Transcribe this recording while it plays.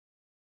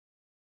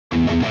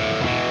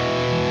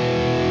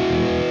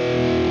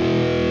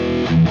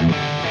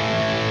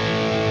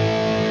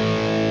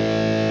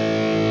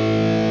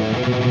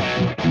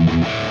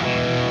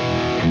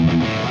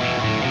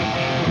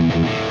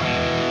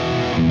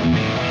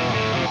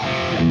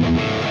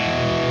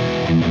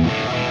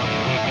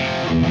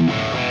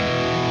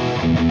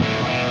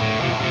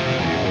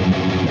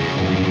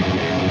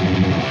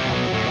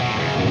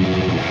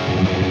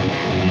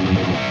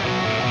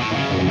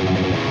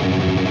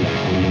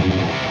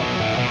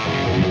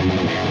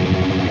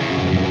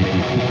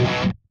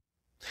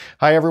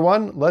Hi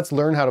everyone, let's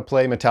learn how to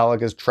play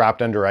Metallica's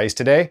Trapped Under Ice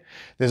today.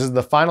 This is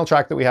the final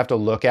track that we have to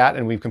look at,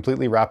 and we've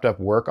completely wrapped up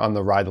work on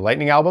the Ride the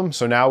Lightning album.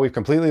 So now we've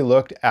completely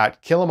looked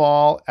at Kill 'Em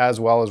All as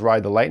well as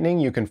Ride the Lightning.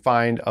 You can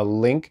find a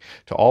link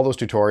to all those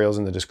tutorials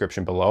in the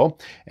description below.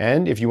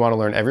 And if you want to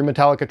learn every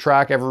Metallica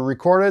track ever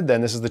recorded,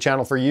 then this is the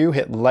channel for you.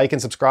 Hit like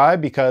and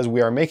subscribe because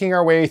we are making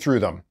our way through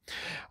them.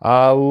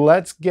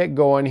 Let's get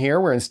going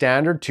here. We're in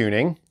standard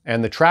tuning,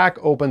 and the track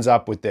opens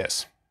up with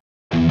this.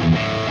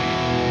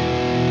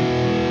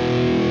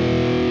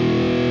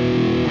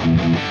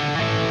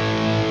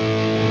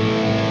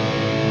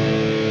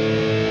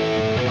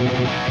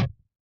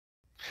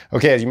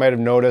 Okay, as you might have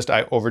noticed,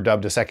 I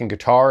overdubbed a second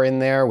guitar in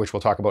there, which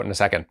we'll talk about in a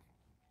second.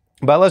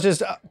 But let's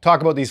just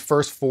talk about these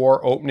first four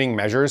opening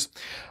measures.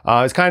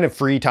 It's kind of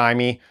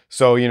free-timey,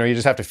 so you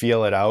just have to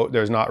feel it out.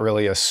 There's not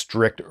really a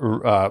strict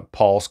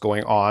pulse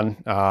going on.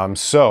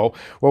 So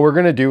what we're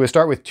gonna do is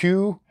start with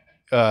two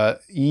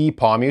E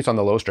palm mutes on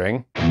the low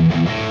string,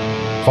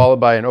 followed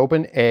by an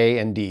open A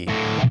and D.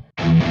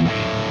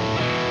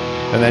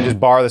 And then just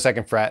bar the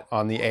second fret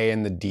on the A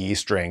and the D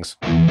strings,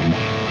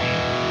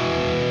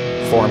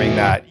 forming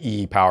that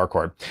E power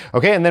chord.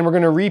 Okay, and then we're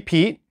gonna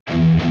repeat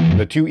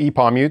the two E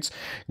palm mutes,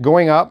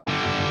 going up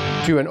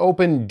to an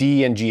open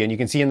D and G. And you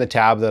can see in the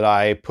tab that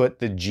I put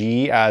the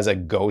G as a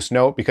ghost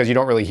note because you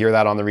don't really hear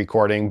that on the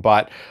recording,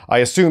 but I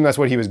assume that's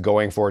what he was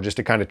going for, just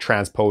to kind of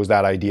transpose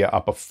that idea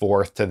up a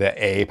fourth to the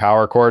A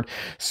power chord.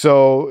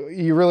 So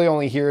you really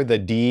only hear the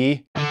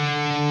D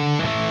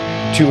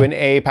to an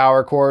A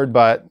power chord,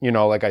 but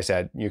like I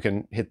said, you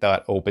can hit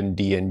that open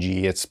D and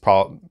G. It's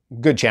probably a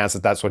good chance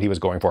that that's what he was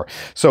going for.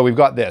 So we've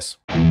got this.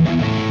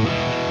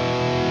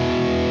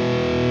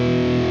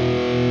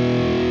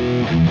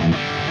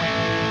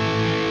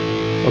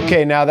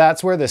 Okay, now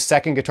that's where the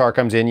second guitar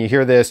comes in. You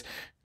hear this.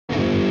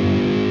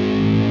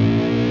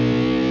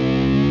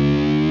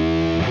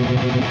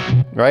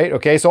 Right?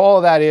 Okay, so all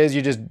of that is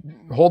you just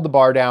hold the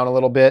bar down a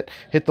little bit,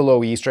 hit the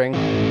low E string,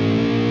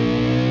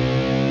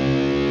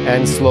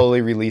 and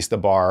slowly release the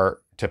bar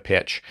to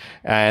pitch.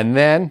 And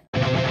then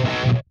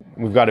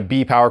we've got a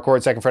B power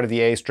chord, second fret of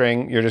the A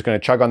string. You're just going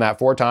to chug on that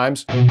 4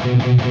 times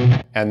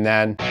and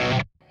then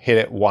hit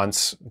it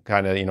once,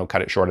 kind of,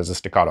 cut it short as a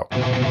staccato.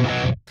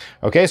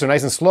 Okay, so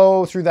nice and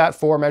slow through that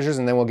 4 measures,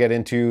 and then we'll get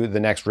into the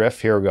next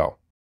riff. Here we go.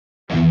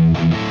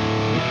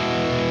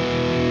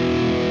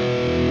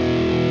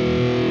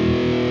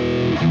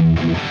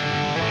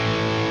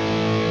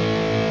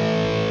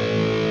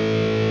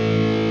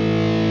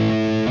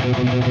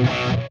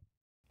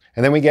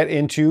 And then we get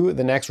into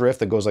the next riff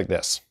that goes like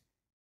this.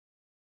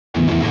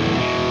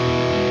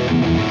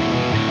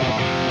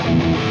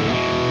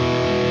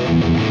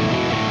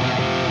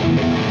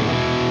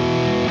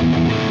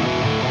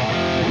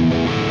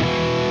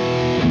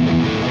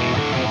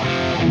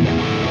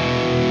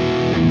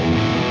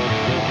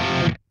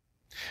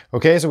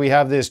 Okay, so we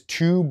have this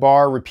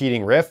 2-bar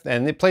repeating riff,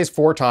 and it plays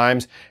 4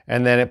 times,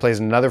 and then it plays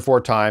another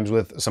 4 times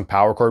with some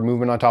power chord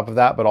movement on top of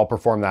that, but I'll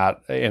perform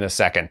that in a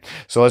second.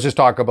 So let's just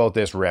talk about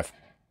this riff.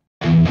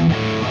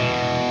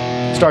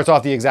 Starts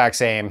off the exact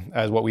same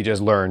as what we just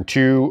learned.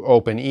 2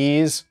 open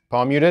E's,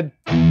 palm muted,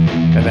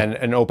 and then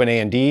an open A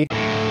and D.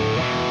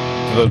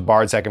 So those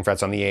barred second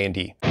frets on the A and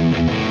D.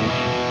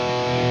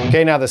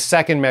 Okay, now the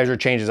second measure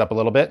changes up a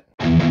little bit.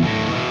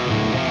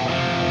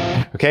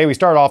 Okay, we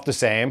start off the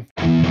same.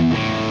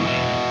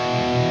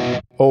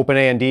 Open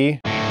A and D,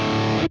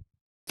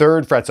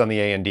 3rd frets on the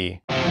A and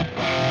D.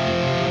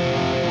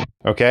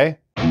 Okay?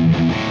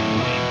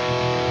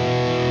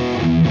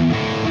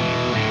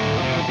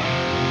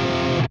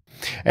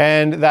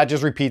 And that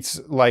just repeats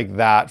like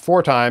that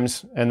 4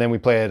 times, and then we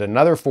play it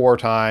another 4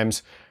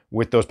 times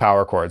with those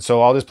power chords.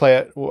 So I'll just play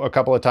it a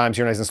couple of times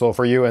here nice and slow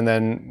for you, and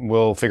then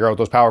we'll figure out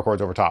those power chords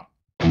over top.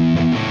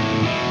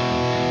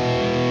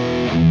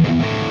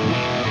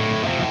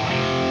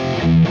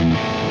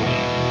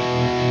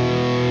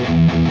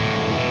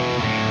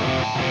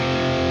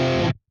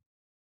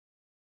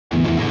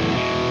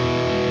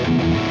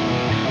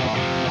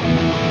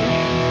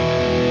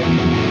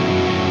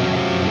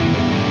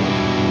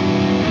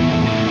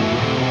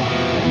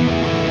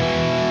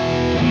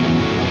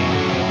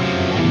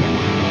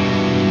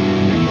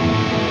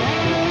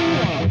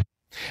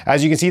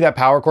 As you can see, that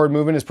power chord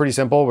movement is pretty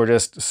simple. We're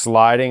just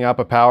sliding up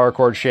a power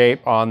chord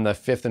shape on the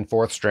 5th and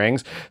 4th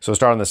strings. So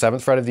start on the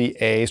 7th fret of the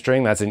A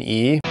string, that's an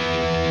E.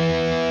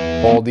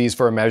 Hold these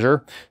for a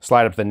measure.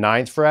 Slide up the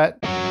 9th fret,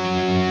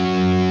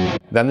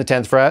 then the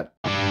 10th fret.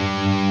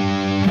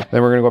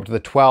 Then we're gonna go up to the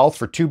 12th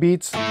for 2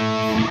 beats.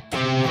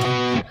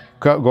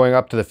 Going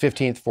up to the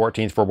 15th,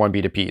 14th for 1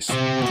 beat apiece.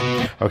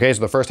 Okay,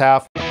 so the first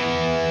half.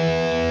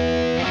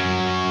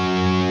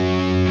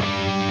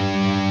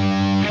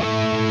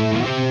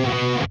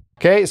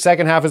 Okay,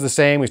 second half is the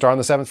same. We start on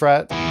the 7th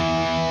fret,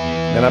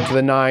 then up to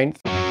the 9th,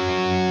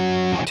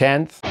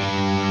 10th,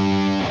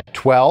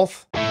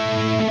 12th.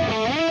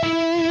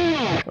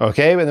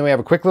 Okay, and then we have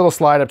a quick little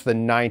slide up to the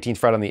 19th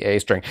fret on the A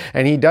string.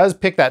 And he does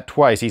pick that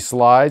twice. He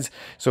slides,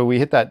 so we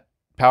hit that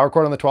power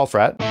chord on the 12th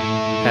fret,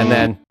 and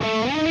then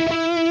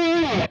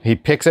He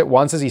picks it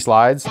once as he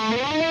slides,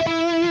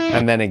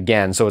 and then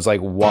again. So it's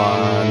like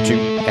 1, 2,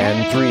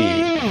 and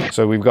 3.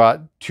 So we've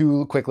got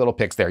 2 quick little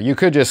picks there. You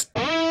could just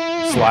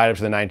slide up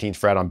to the 19th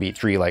fret on beat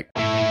 3, like,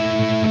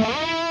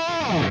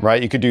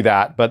 right? You could do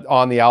that, but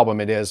on the album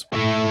it is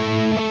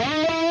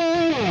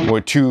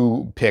with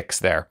 2 picks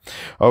there.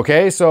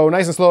 Okay, so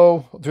nice and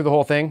slow through the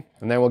whole thing,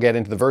 and then we'll get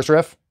into the verse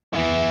riff.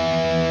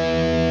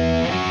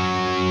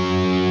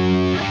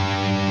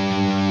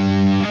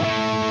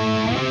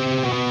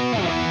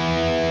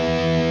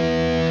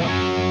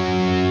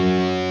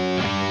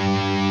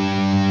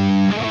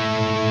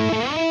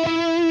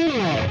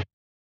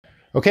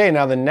 Okay,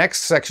 now the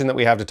next section that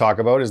we have to talk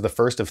about is the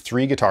first of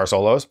 3 guitar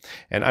solos,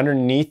 and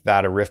underneath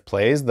that a riff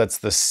plays that's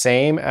the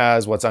same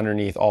as what's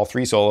underneath all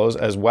 3 solos,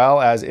 as well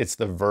as it's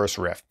the verse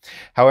riff.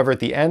 However, at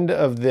the end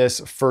of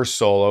this first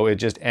solo, it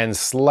just ends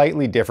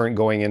slightly different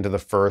going into the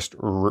first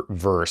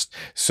verse.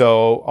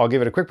 So I'll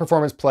give it a quick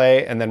performance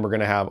play, and then we're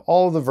gonna have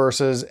all of the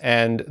verses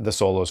and the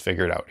solos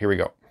figured out. Here we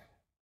go.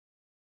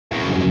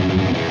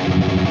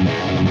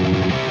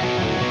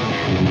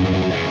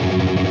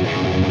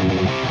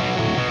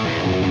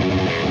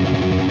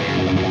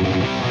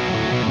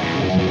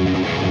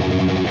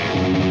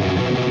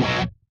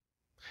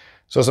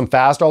 So some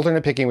fast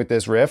alternate picking with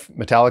this riff.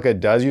 Metallica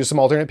does use some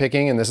alternate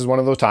picking, and this is one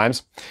of those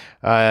times.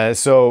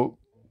 So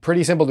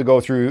pretty simple to go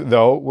through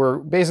though. We're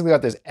basically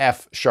got this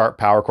F sharp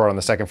power chord on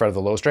the 2nd fret of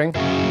the low string,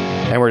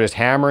 and we're just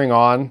hammering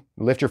on.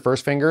 Lift your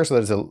first finger so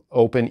that it's an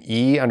open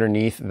E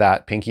underneath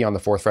that pinky on the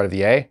 4th fret of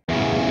the A,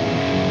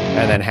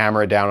 and then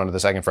hammer it down onto the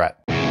 2nd fret.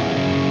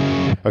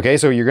 Okay,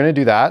 so you're gonna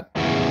do that,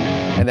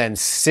 and then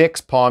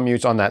 6 palm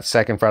mutes on that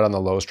 2nd fret on the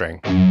low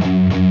string.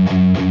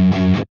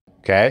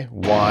 Okay,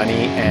 1 E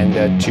and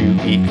a 2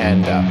 E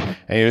and a.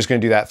 And you're just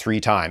gonna do that 3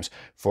 times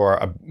for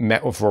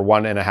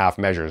 1.5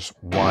 measures.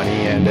 1 E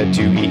and a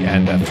 2 E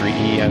and a 3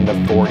 E and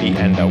a 4 E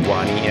and a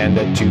 1 E and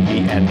a 2 E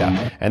and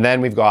a. And then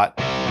we've got,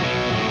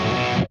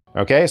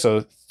 okay,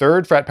 so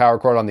 3rd fret power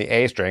chord on the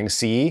A string,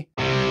 C,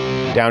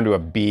 down to a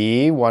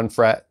B, 1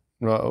 fret,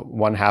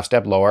 1/2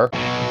 step lower.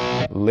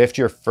 Lift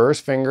your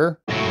first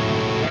finger,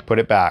 put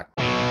it back,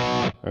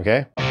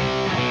 okay?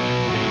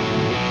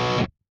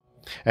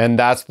 And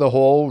that's the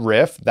whole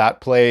riff. That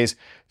plays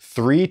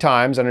 3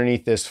 times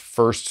underneath this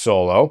first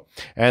solo.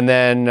 And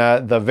then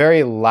the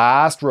very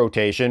last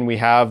rotation, we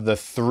have the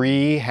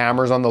 3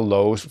 hammers on the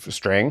low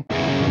string.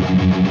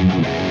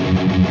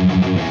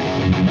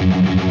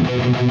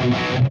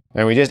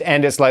 And we just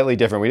end it slightly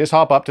different. We just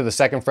hop up to the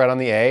 2nd fret on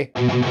the A,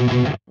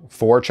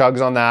 4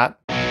 chugs on that,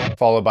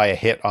 followed by a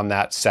hit on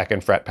that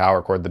 2nd fret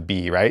power chord, the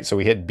B, right? So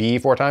we hit B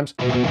 4 times,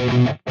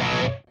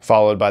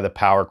 followed by the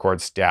power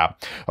chord stab.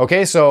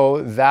 Okay,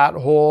 so that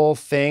whole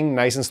thing,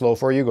 nice and slow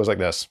for you, goes like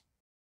this.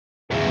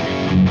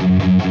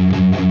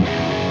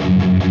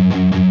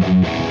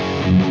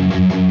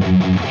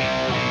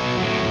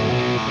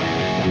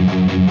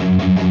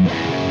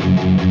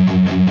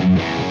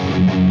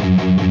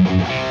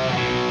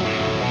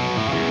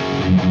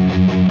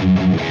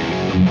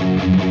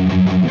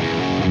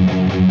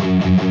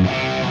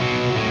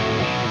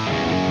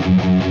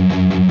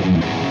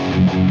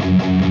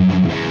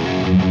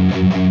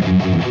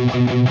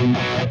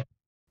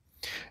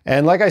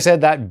 And like I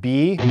said, that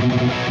B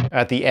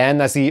at the end,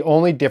 that's the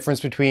only difference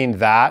between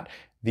that,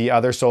 the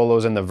other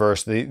solos, and the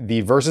verse.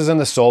 The verses and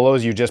the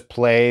solos, you just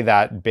play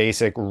that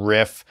basic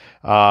riff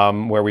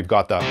where we've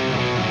got the,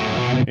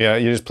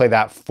 you just play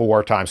that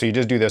 4 times. So you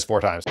just do this 4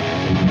 times.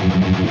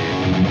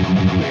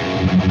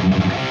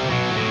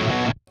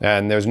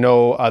 And there's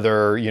no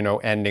other,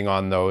 ending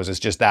on those. It's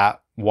just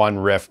that one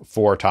riff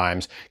 4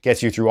 times.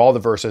 Gets you through all the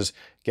verses,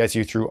 gets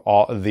you through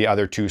all the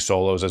other 2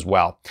 solos as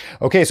well.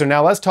 Okay, so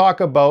now let's talk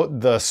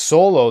about the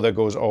solo that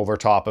goes over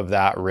top of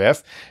that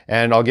riff.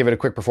 And I'll give it a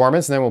quick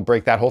performance, and then we'll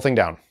break that whole thing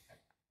down.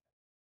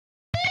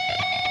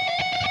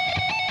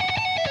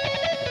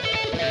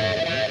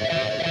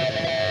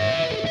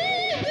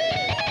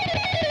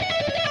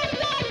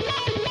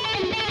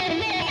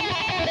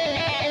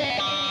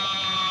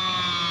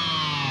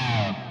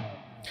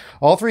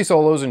 All 3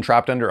 solos in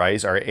Trapped Under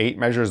Ice are 8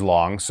 measures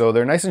long, so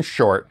they're nice and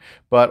short,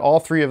 but all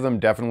 3 of them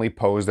definitely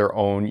pose their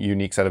own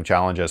unique set of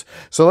challenges.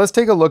 So let's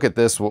take a look at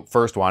this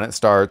first one. It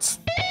starts.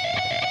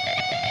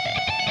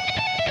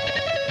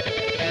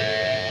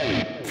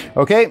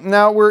 Okay,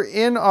 now we're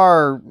in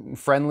our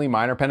friendly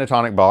minor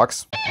pentatonic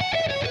box.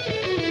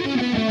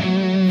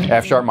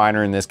 F sharp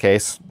minor in this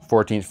case,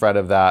 14th fret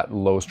of that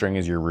low string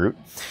is your root.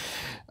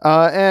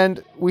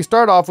 And we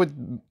start off with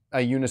a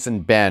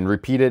unison bend,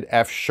 repeated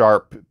F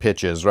sharp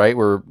pitches, right?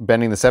 We're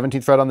bending the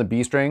 17th fret on the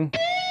B string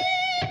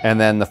and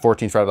then the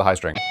 14th fret of the high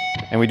string.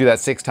 And we do that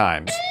 6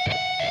 times.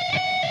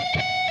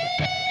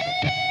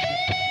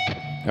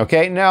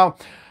 Okay, now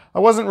I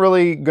wasn't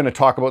really going to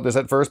talk about this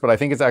at first, but I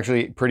think it's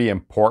actually pretty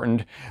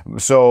important.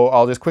 So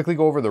I'll just quickly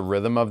go over the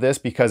rhythm of this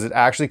because it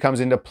actually comes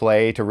into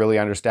play to really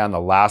understand the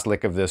last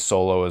lick of this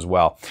solo as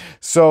well.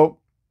 So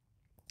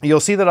you'll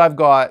see that I've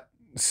got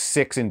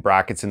 6 in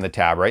brackets in the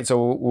tab, right?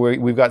 So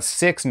we've got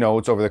 6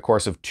 notes over the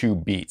course of 2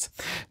 beats.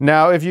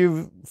 Now, if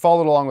you've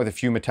followed along with a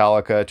few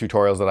Metallica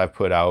tutorials that I've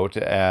put out,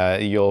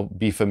 you'll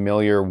be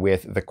familiar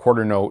with the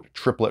quarter note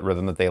triplet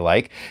rhythm that they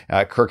like.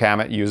 Kirk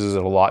Hammett uses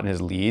it a lot in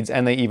his leads,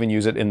 and they even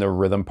use it in the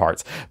rhythm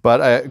parts.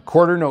 But a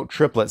quarter note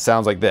triplet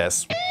sounds like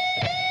this.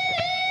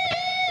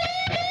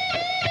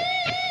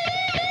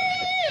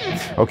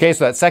 Okay,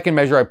 so that second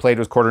measure I played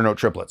was quarter note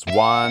triplets.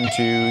 1,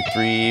 2,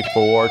 3,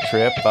 4,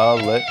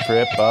 triplet,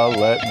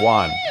 triplet,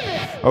 1.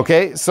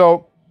 Okay,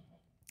 so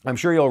I'm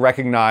sure you'll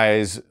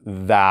recognize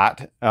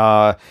that.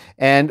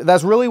 And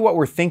that's really what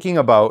we're thinking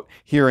about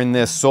here in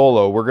this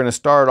solo. We're gonna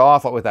start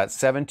off with that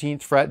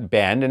 17th fret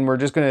bend, and we're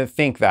just gonna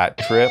think that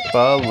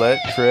triplet,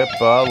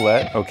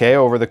 triplet, okay,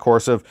 over the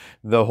course of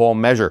the whole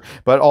measure.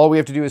 But all we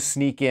have to do is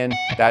sneak in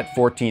that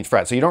 14th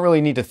fret. So you don't really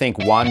need to think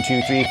 1,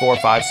 2, 3, 4,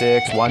 5,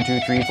 6, 1, 2,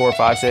 3, 4,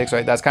 5, 6,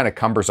 right? That's kind of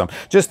cumbersome.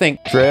 Just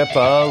think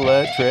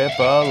triplet,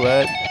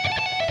 triplet.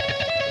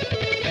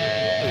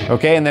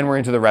 Okay, and then we're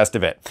into the rest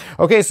of it.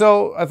 Okay,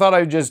 so I thought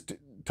I'd just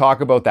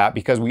talk about that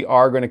because we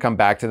are going to come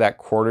back to that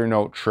quarter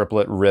note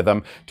triplet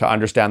rhythm to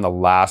understand the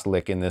last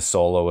lick in this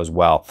solo as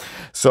well.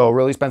 So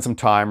really spend some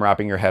time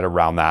wrapping your head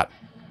around that.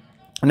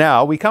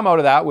 Now, we come out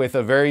of that with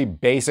a very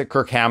basic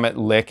Kirk Hammett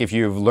lick. If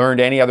you've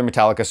learned any other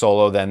Metallica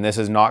solo, then this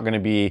is not going to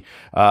be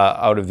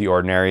out of the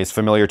ordinary. It's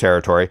familiar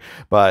territory.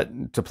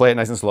 But to play it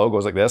nice and slow, it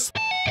goes like this.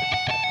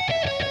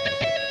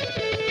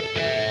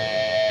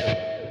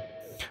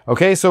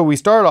 Okay, so we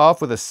start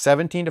off with a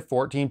 17 to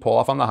 14 pull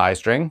off on the high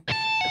string.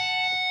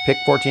 Pick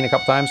 14 a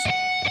couple times.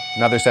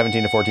 Another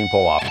 17 to 14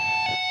 pull off.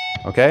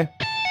 Okay?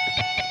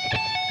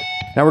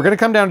 Now we're going to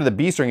come down to the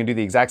B string and do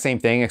the exact same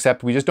thing,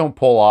 except we just don't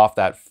pull off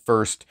that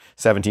first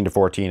 17 to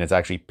 14. It's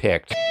actually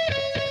picked.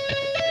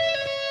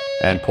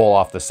 And pull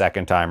off the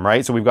second time,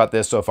 right? So we've got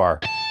this so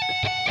far.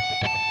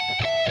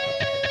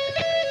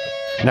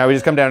 Now we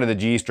just come down to the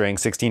G string,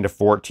 16 to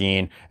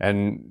 14,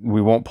 and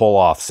we won't pull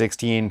off.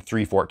 16,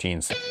 3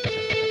 14s.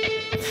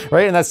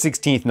 Right, and that's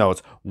 16th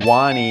notes.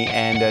 1 E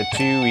and a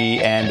 2 E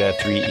and a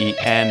 3 E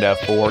and a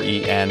 4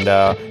 E and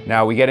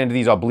now we get into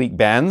these oblique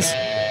bends.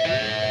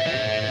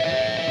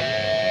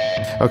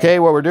 Okay,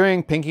 what we're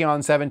doing, pinky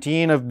on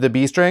 17 of the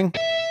B string,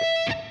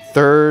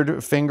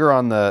 third finger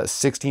on the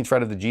 16th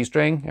fret of the G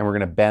string, and we're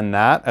gonna bend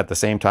that at the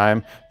same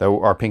time that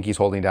our pinky's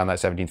holding down that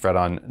 17th fret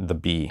on the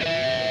B.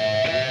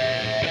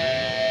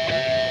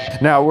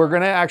 Now we're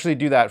gonna actually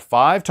do that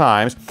 5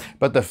 times,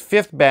 but the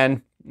 5th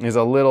bend is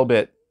a little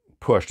bit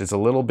pushed. It's a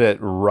little bit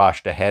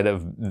rushed ahead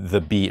of the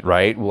beat,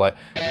 right?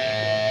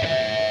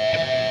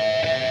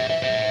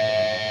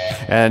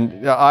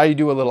 And I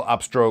do a little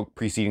upstroke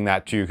preceding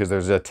that too, because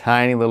there's a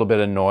tiny little bit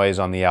of noise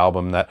on the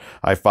album that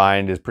I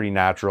find is pretty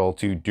natural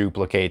to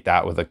duplicate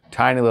that with a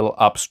tiny little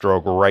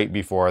upstroke right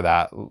before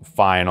that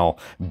final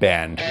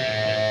bend.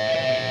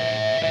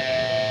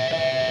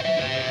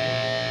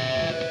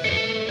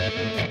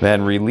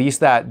 Then release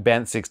that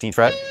bent 16th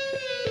fret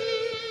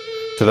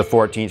to the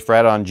 14th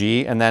fret on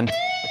G, and then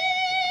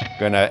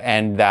gonna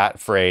end that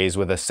phrase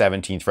with a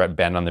 17th fret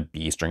bend on the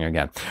B string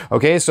again.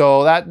 Okay,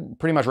 so that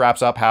pretty much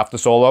wraps up half the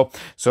solo.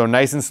 So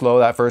nice and slow,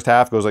 that first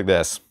half goes like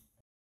this.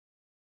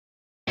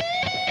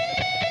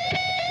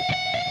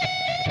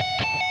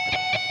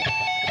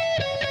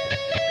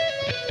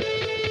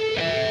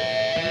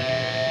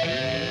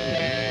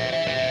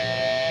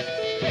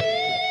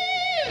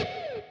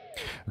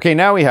 Okay,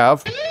 now we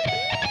have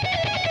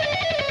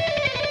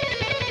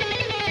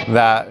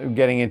that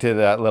getting into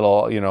that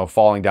little, you know,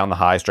 falling down the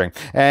high string.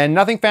 And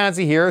nothing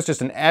fancy here, it's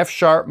just an F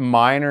sharp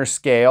minor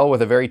scale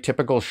with a very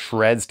typical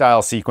shred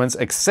style sequence,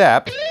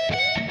 except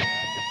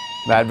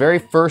that very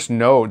first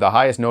note, the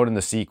highest note in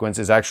the sequence,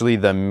 is actually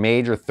the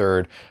major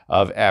third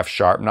of F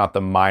sharp, not the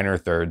minor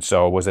third.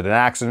 So was it an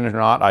accident or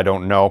not? I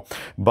don't know.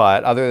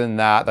 But other than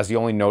that, that's the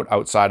only note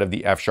outside of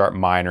the F sharp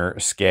minor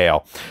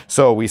scale.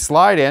 So we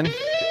slide in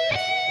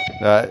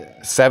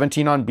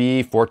 17 on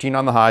B, 14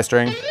 on the high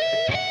string,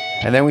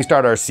 and then we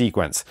start our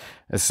sequence.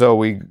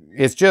 So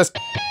it's just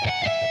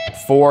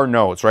 4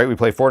 notes, right? We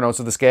play 4 notes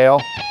of the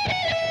scale,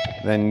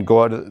 then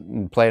go out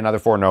and play another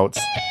 4 notes,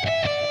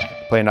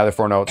 play another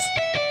 4 notes,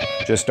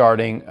 just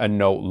starting a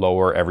note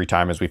lower every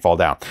time as we fall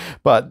down.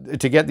 But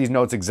to get these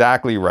notes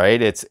exactly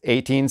right, it's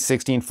 18,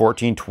 16,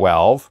 14,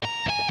 12,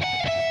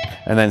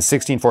 and then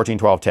 16, 14,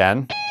 12,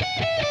 10,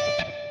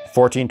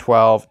 14,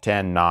 12,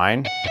 10,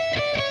 9,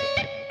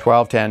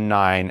 12, 10,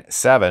 9,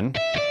 7,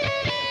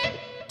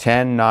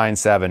 10, 9,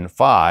 7,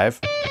 5,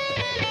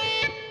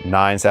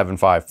 9, 7,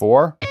 5,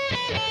 4,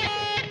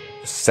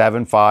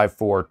 7, 5,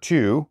 4,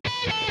 2,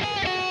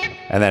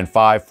 and then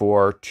 5,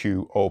 4,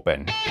 2,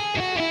 open.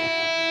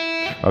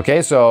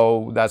 Okay,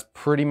 so that's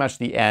pretty much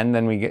the end.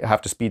 Then we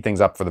have to speed things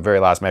up for the very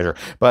last measure.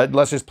 But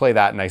let's just play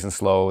that nice and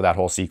slow, that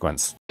whole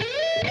sequence.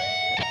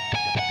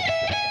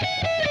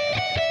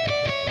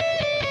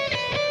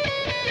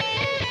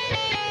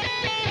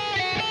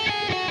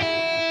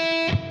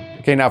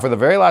 Okay, now for the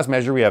very last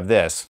measure, we have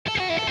this.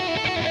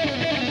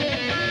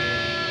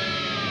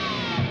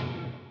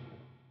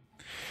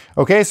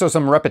 Okay, so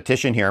some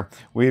repetition here.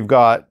 We've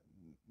got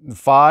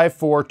 5,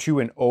 4, 2,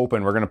 and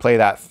open. We're gonna play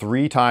that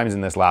 3 times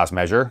in this last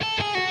measure.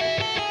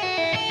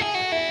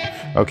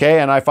 Okay,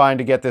 and I find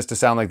to get this to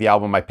sound like the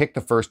album, I pick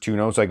the first 2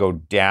 notes, I go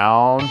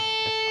down,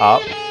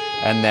 up,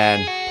 and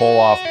then pull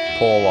off,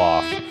 pull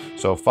off.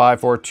 So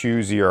 5, 4,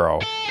 2, 0.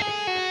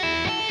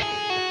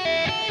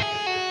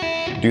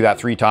 Do that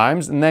 3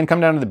 times, and then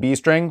come down to the B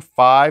string,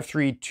 5,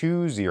 3,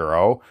 2,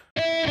 0.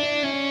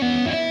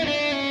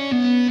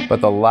 But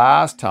the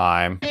last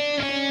time,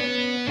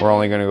 we're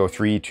only gonna go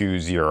 3, 2,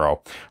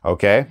 0,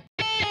 okay?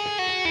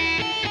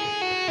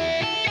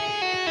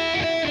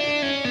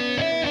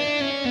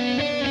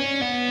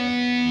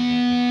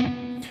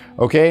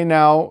 Okay,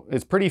 now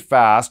it's pretty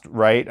fast,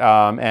 right?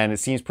 And it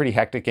seems pretty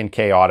hectic and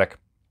chaotic.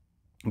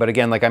 But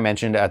again, like I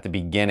mentioned at the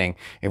beginning,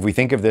 if we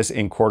think of this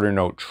in quarter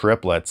note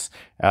triplets,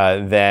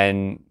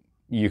 then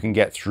you can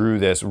get through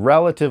this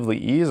relatively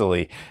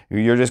easily.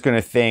 You're just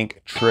gonna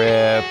think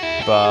triplet,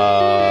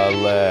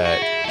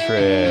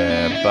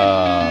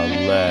 triplet,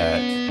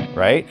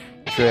 right?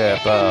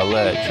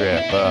 Triplet,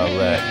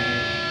 triplet.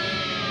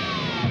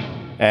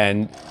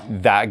 And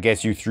that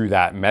gets you through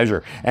that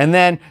measure. And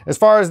then as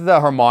far as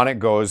the harmonic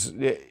goes,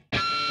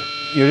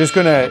 you're just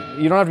gonna,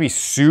 you don't have to be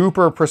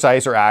super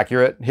precise or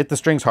accurate. Hit the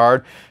strings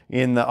hard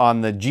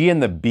on the G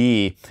and the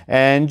B,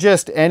 and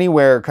just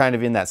anywhere kind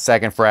of in that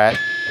 2nd fret,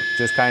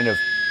 just kind of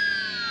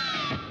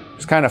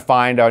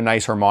find a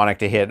nice harmonic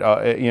to hit,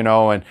 you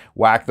know, and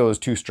whack those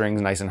 2 strings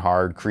nice and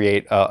hard,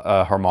 create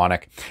a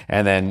harmonic,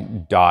 and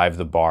then dive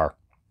the bar.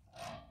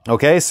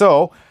 Okay,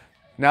 so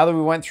now that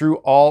we went through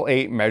all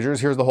 8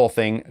 measures, here's the whole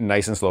thing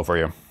nice and slow for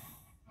you.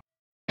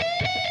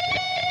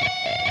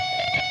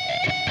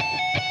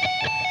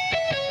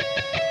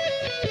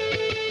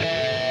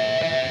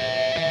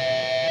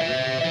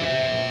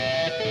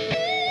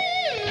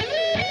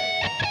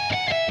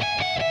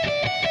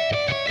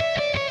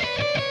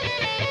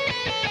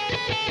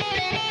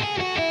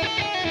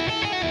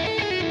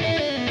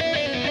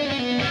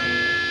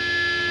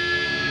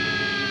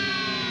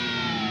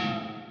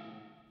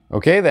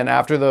 Okay, then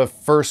after the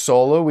first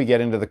solo, we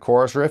get into the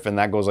chorus riff, and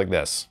that goes like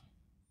this.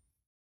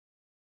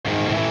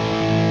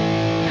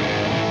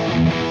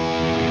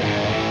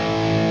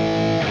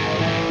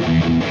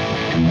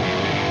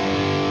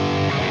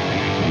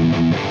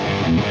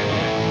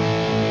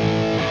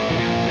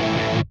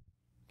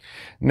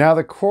 Now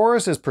the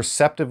chorus is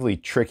perceptively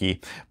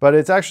tricky, but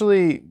it's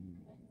actually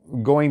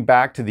going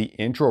back to the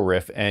intro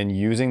riff and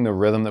using the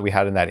rhythm that we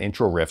had in that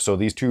intro riff. So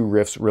these 2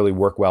 riffs really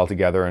work well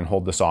together and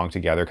hold the song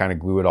together, kind of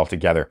glue it all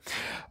together.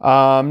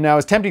 Now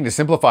it's tempting to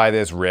simplify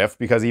this riff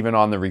because even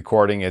on the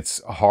recording,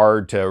 it's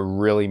hard to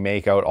really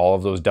make out all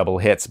of those double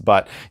hits,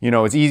 but you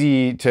know, it's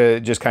easy to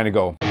just kind of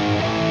go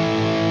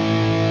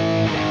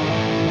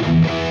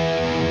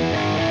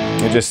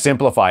and just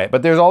simplify it.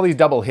 But there's all these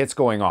double hits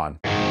going on.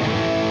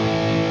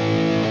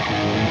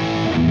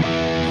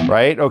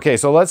 Right? Okay,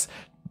 so let's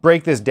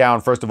break this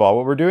down. First of all,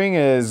 what we're doing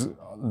is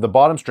the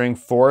bottom string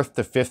 4th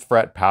to 5th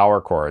fret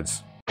power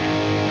chords.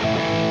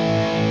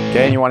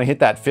 Okay, and you want to hit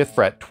that 5th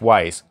fret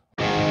twice.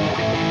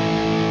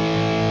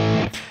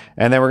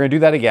 And then we're going to do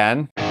that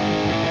again.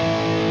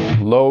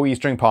 Low E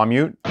string palm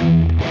mute.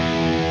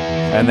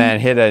 And then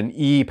hit an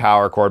E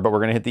power chord, but we're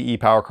going to hit the E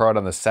power chord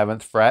on the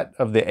 7th fret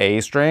of the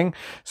A string.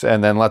 So,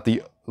 and then let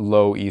the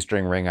low E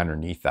string ring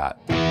underneath that.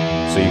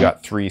 So you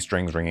got 3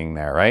 strings ringing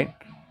there, right?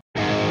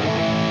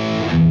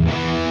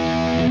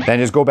 Then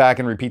just go back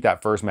and repeat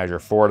that first measure,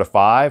 4 to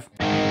 5.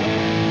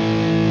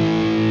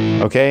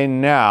 Okay,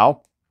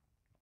 now.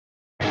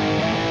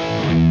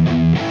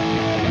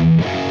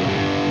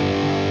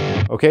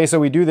 Okay, so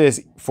we do this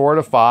 4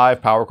 to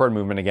 5 power chord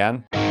movement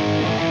again.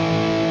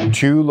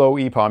 2 low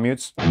E palm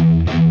mutes.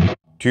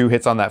 2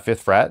 hits on that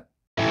 5th fret.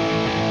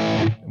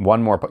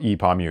 1 more E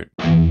palm mute.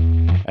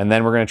 And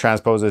then we're going to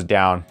transpose this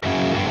down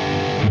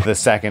to the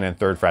 2nd and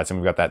 3rd frets, and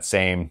we've got that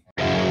same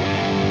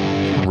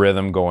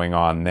rhythm going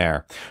on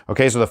there.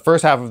 Okay, so the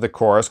first half of the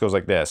chorus goes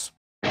like this.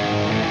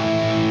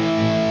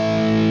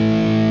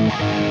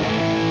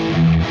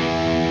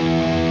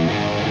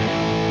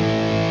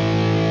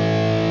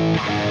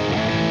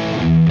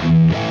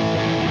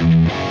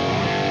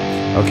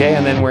 Okay,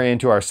 and then we're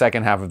into our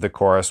second half of the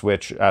chorus,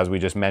 which, as we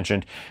just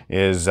mentioned,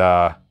 is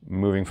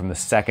moving from the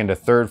 2nd to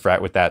 3rd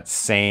fret with that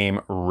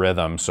same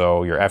rhythm.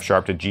 So your F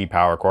sharp to G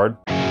power chord.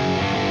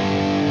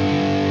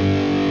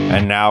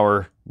 And now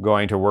we're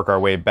going to work our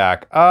way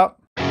back up.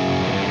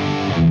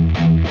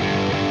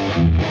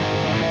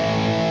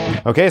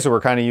 Okay, so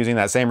we're kind of using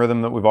that same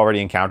rhythm that we've already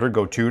encountered.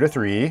 Go 2 to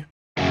 3.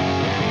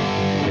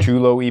 2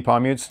 low E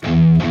palm mutes. 2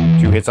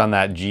 hits on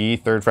that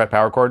G 3rd fret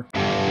power chord.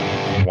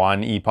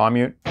 1 E palm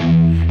mute.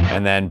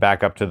 And then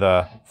back up to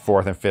the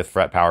 4th and 5th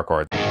fret power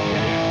chord.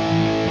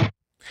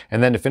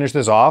 And then to finish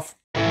this off,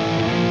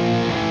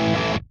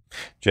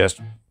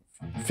 just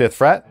 5th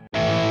fret,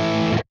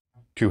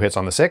 2 hits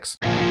on the 6,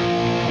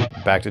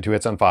 back to 2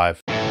 hits on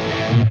 5.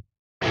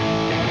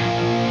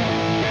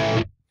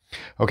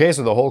 Okay,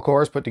 so the whole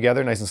chorus put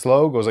together nice and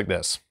slow goes like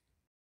this.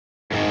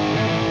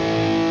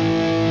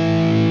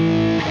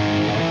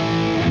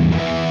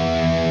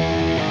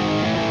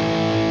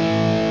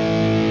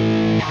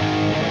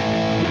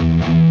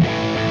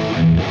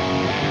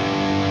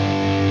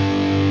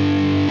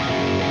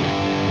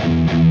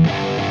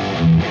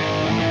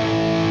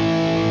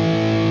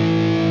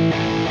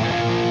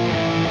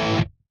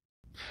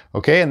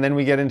 Okay, and then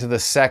we get into the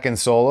second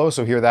solo,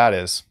 so here that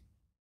is.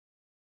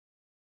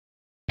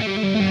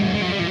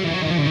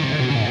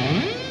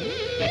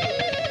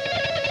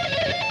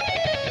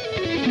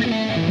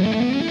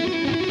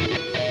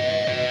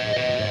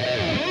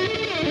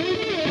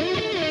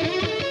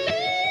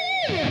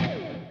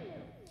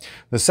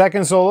 The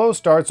second solo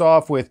starts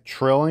off with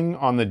trilling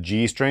on the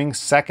G string,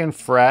 2nd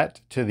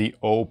fret to the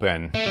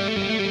open.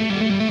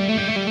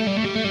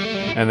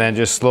 And then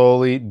just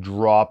slowly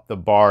drop the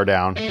bar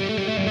down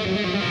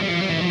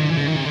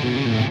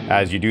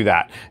as you do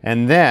that.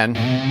 And then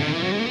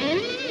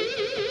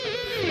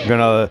you're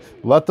gonna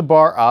let the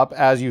bar up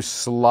as you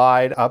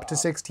slide up to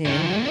 16.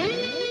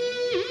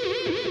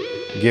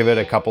 Give it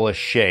a couple of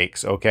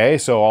shakes, okay?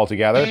 So all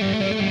together.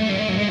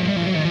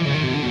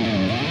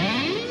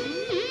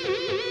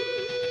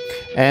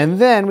 And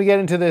then we get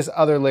into this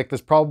other lick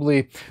that's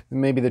probably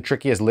maybe the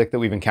trickiest lick that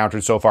we've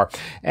encountered so far.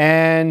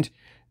 And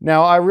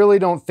now I really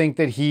don't think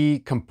that he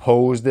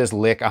composed this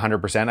lick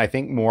 100%. I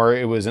think more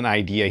it was an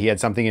idea. He had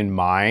something in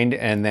mind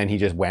and then he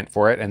just went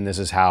for it, and this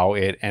is how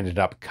it ended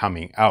up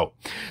coming out.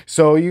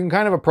 So you can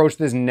kind of approach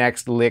this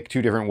next lick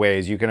two different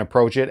ways. You can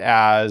approach it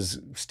as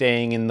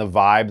staying in the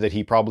vibe that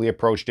he probably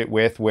approached it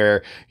with,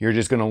 where you're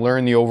just going to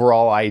learn the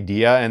overall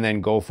idea and then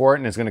go for it,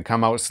 and it's going to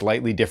come out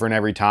slightly different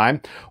every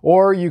time.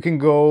 Or you can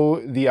go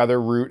the other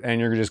route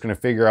and you're just going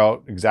to figure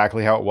out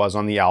exactly how it was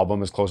on the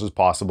album as close as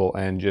possible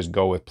and just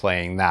go with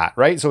playing that,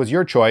 right? So it's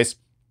your choice,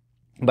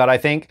 but I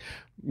think,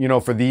 you know,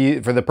 for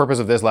the purpose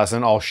of this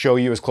lesson, I'll show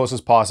you as close as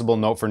possible,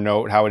 note for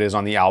note, how it is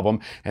on the album.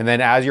 And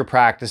then as you're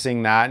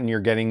practicing that and you're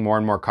getting more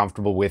and more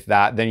comfortable with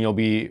that, then you'll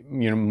be,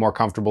 you know, more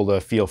comfortable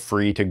to feel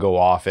free to go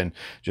off and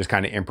just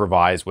kind of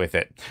improvise with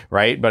it,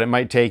 right? But it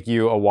might take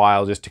you a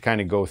while just to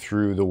kind of go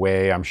through the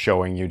way I'm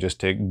showing you,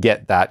 just to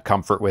get that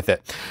comfort with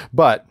it.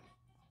 But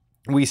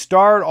we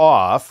start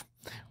off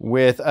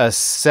with a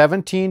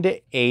 17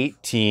 to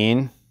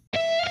 18.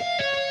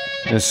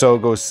 And so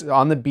it goes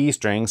on the B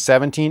string,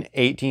 17,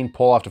 18,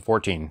 pull off to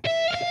 14.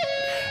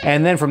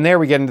 And then from there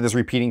we get into this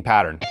repeating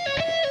pattern.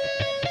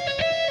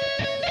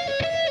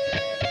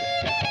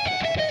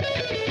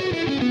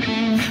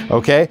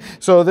 Okay,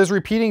 so this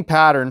repeating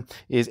pattern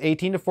is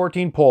 18 to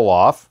 14 pull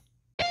off,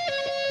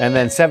 and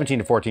then 17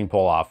 to 14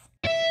 pull off.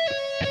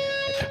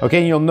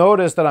 Okay, you'll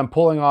notice that I'm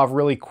pulling off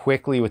really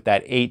quickly with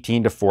that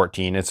 18 to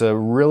 14. It's a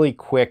really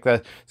quick,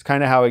 that's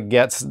kind of how it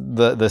gets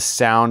the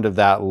sound of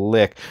that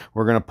lick.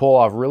 We're gonna pull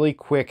off really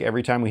quick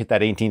every time we hit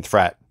that 18th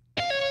fret.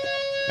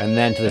 And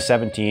then to the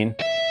 17,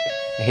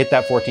 and hit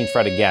that 14th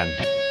fret again.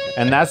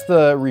 And that's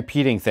the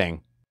repeating thing.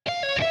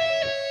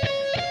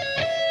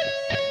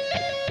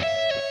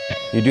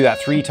 You do that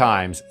 3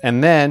 times,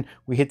 and then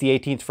we hit the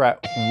 18th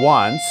fret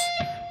once,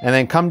 and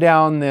then come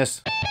down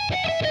this.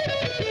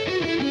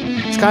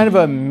 It's kind of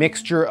a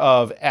mixture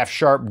of F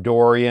sharp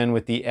Dorian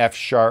with the F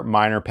sharp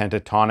minor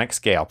pentatonic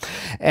scale.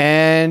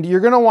 And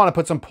you're gonna wanna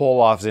put some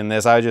pull-offs in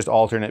this. I just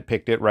alternate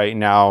picked it right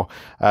now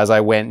as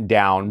I went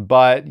down,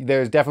 but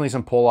there's definitely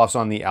some pull-offs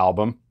on the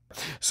album.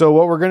 So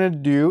what we're gonna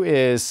do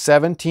is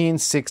 17,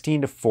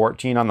 16 to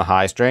 14 on the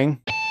high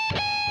string.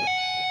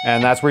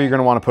 And that's where you're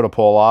gonna wanna put a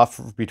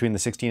pull-off between the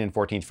 16th and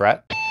 14th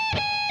fret.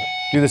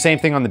 Do the same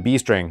thing on the B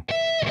string,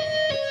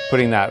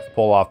 putting that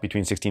pull-off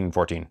between 16 and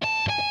 14.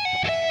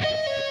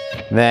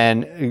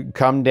 Then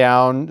come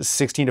down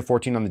 16 to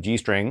 14 on the G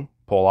string,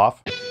 pull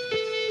off.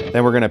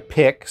 Then we're gonna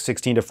pick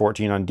 16 to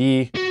 14 on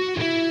D,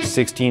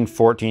 16,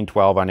 14,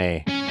 12 on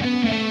A.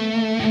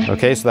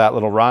 Okay, so that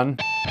little run.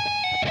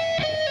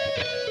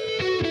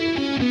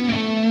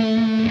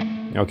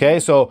 Okay,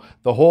 so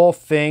the whole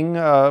thing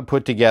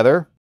put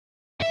together.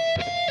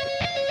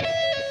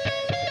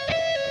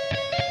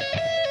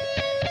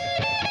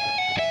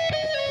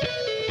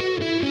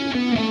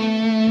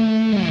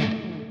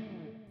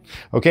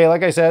 Okay,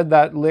 like I said,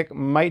 that lick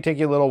might take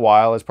you a little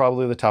while. It's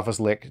probably the toughest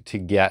lick to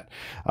get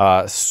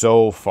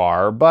so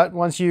far. But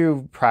once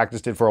you've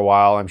practiced it for a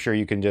while, I'm sure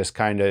you can just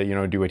kind of, you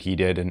know, do what he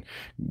did and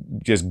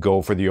just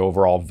go for the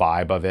overall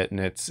vibe of it. And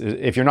it's,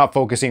 if you're not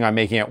focusing on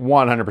making it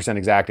 100%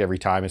 exact every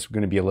time, it's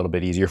going to be a little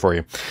bit easier for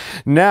you.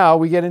 Now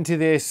we get into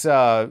this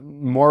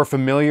more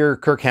familiar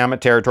Kirk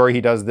Hammett territory.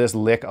 He does this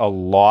lick a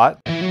lot.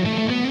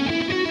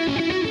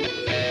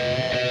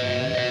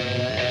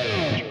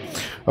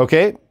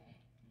 Okay.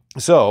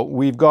 So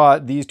we've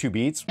got these 2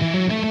 beats.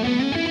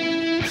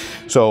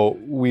 So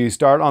we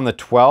start on the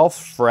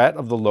 12th fret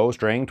of the low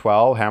string,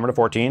 12, hammer to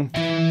 14,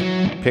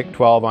 pick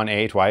 12 on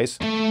A twice,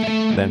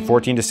 then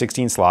 14 to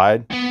 16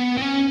 slide,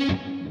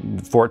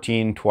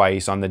 14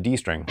 twice on the D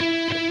string.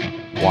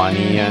 1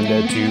 E and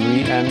a 2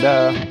 E and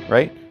a,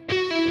 right?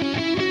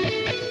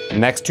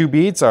 Next 2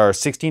 beats are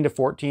 16 to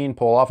 14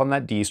 pull off on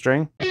that D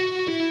string,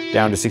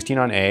 down to 16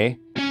 on A,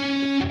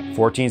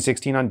 14,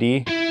 16 on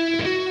D,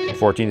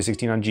 14 to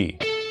 16 on G.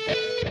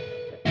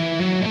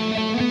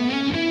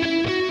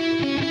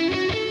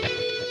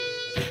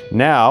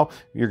 Now,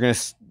 you're going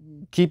to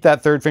keep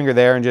that 3rd finger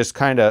there and just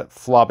kind of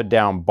flop it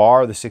down,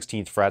 bar the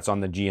 16th frets on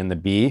the G and the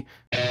B.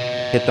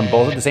 Hit them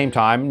both at the same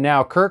time.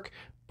 Now, Kirk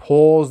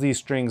pulls these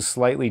strings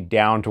slightly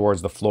down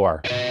towards the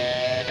floor.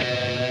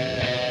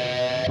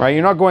 right?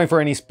 You're not going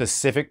for any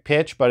specific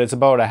pitch, but it's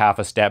about a half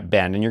a step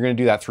bend, and you're gonna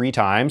do that 3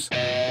 times.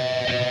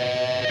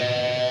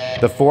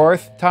 The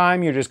 4th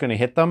time, you're just gonna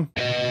hit them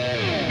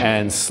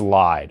and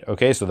slide.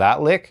 Okay, so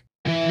that lick.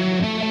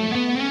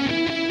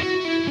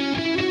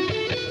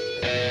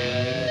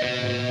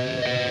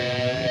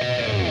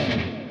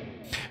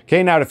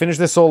 Okay, now to finish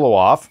this solo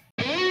off,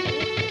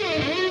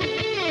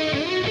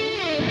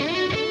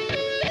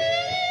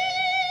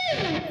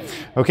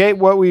 okay,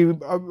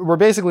 we're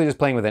basically just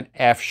playing with an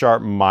F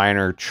sharp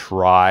minor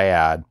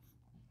triad.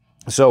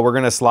 So we're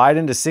gonna slide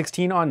into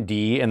 16 on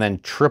D and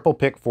then triple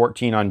pick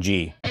 14 on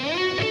G.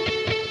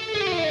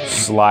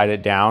 Slide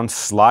it down,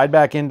 slide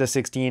back into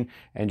 16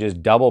 and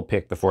just double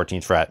pick the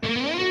 14th fret.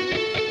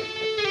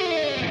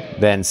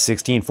 Then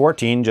 16,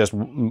 14, just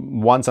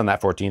once on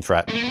that 14th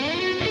fret.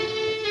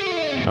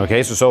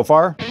 Okay, so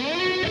far.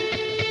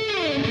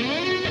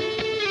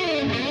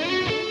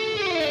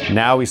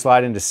 Now we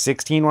slide into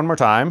 16 one more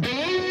time.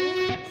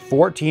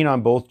 14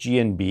 on both G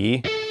and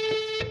B.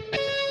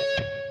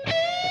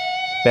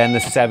 Then the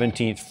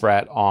 17th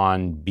fret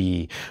on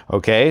B.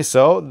 Okay,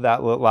 so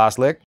that last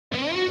lick.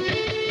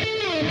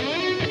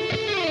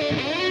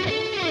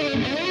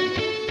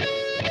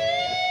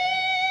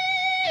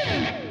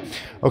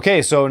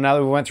 Okay, so now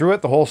that we went through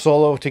it, the whole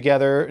solo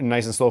together,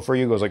 nice and slow for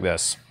you, goes like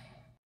this.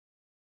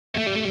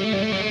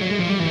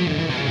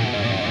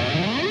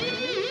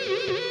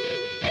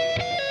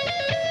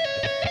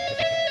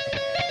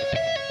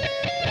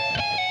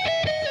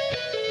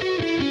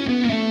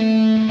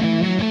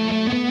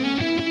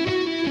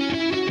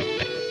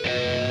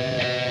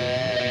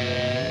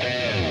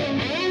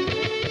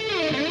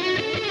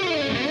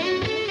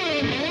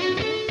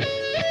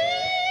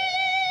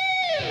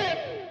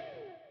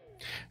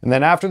 And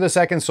then after the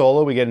second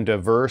solo, we get into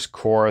verse,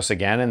 chorus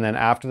again. And then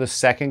after the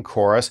second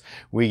chorus,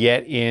 we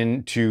get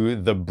into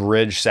the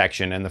bridge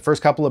section. And the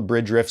first couple of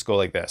bridge riffs go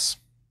like this.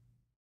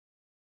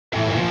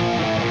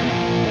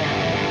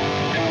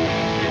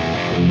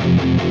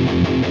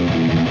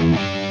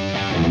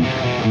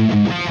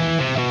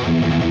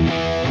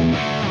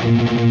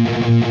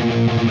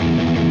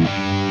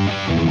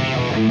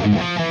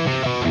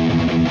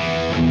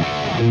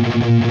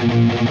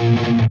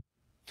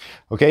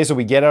 Okay, so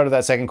we get out of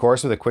that second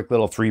chorus with a quick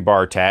little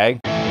 3-bar tag.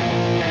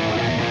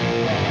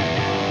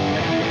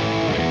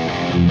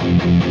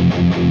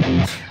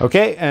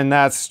 Okay, and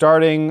that's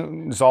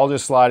starting, it's all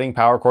just sliding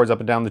power chords up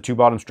and down the 2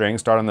 bottom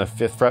strings. Start on the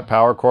 5th fret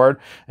power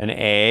chord, an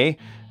A,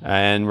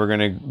 and we're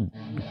gonna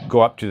go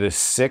up to the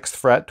 6th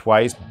fret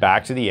twice,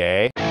 back to the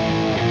A.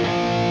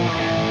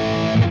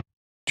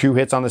 2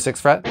 hits on the 6th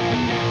fret,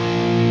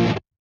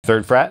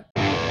 3rd fret,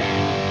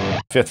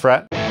 5th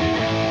fret,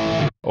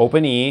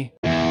 open E,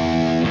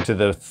 to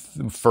the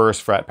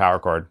 1st fret power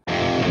chord.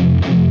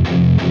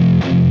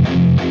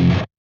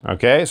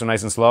 Okay, so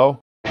nice and slow.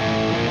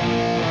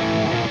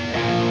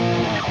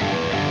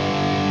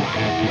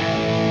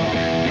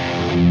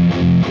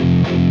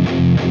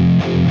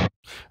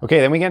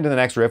 Okay, then we get into the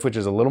next riff, which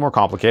is a little more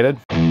complicated.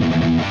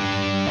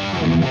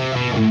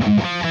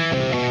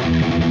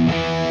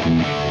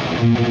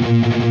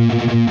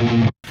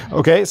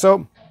 Okay,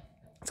 so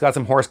it's got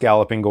some horse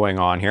galloping going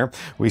on here.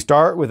 We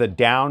start with a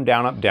down,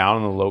 down, up, down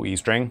on the low E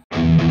string.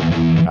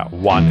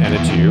 1 and a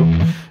 2.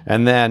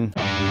 And then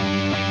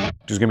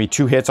there's gonna be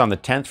 2 hits on the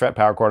 10th fret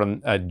power chord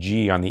on a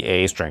G on the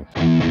A string.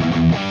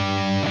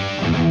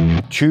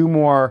 2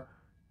 more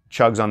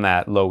chugs on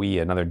that low E,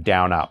 another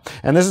down, up.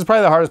 And this is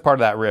probably the hardest part of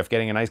that riff,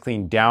 getting a nice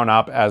clean down,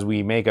 up as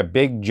we make a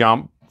big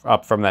jump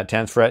up from that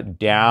 10th fret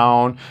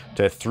down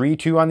to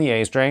 3-2 on the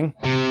A string,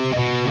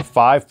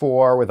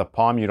 5-4 with a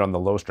palm mute on the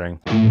low string,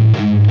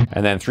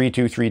 and then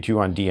 3-2, 3-2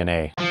 on D and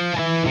A.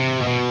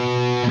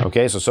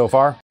 Okay, so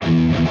far.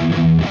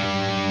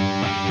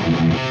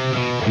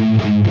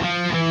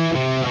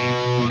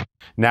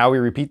 Now we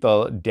repeat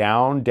the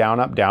down, down,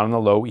 up, down on the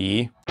low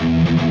E.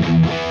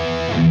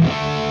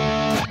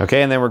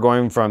 Okay, and then we're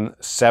going from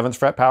 7th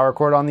fret power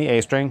chord on the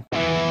A string,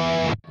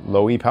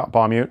 low E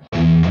palm mute,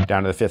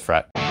 down to the 5th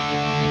fret.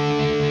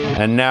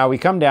 And now we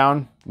come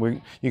down,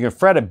 you can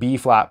fret a B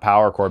flat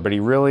power chord, but he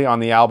really, on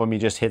the album, he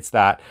just hits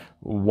that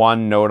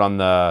 1 note on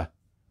the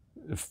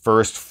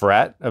 1st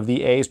fret of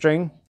the A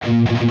string.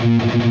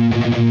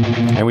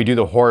 And we do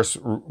the horse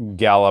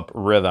gallop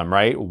rhythm,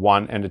 right?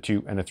 1 and a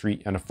 2 and a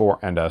 3 and a 4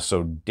 and a,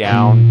 so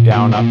down,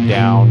 down, up,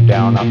 down,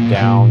 down, up,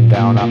 down,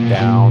 down, up,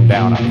 down,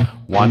 down, up.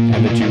 1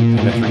 and a 2 and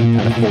a 3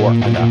 and a 4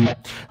 and a.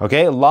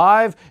 Okay,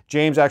 live,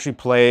 James actually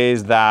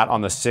plays that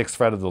on the 6th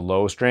fret of the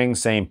low string,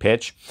 same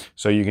pitch.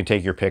 So you can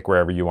take your pick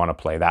wherever you want to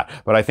play that.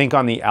 But I think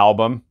on the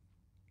album,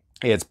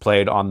 it's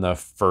played on the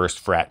 1st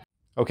fret.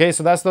 Okay,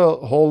 so that's the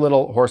whole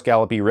little horse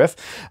gallopy riff,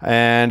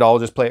 and I'll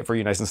just play it for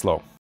you nice and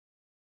slow.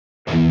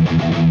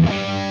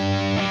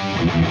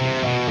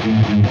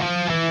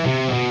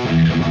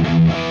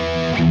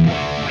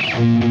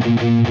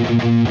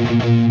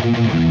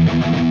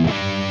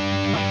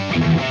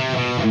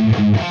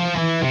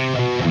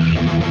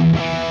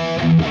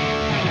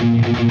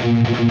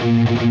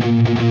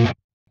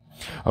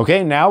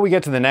 Okay, now we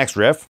get to the next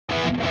riff.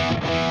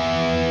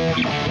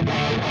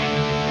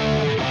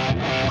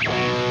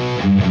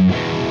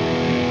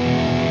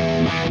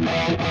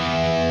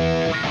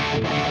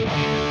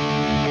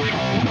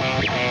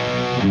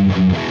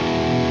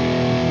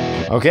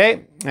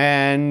 Okay,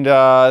 and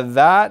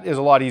that is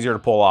a lot easier to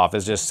pull off.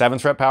 It's just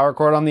 7th fret power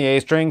chord on the A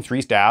string,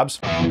 3 stabs,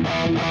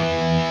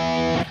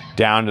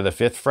 down to the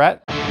 5th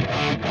fret,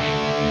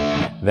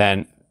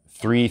 then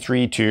 3,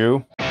 3,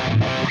 2.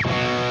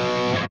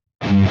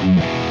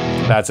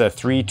 That's a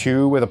 3,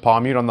 2 with a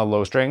palm mute on the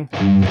low string,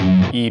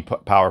 E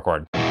power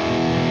chord.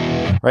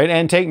 Right,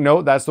 and take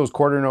note, that's those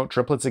quarter note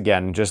triplets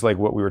again, just like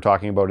what we were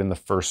talking about in the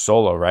first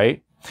solo,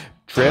 right?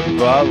 Triplet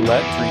 3,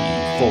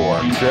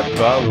 4,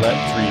 triplet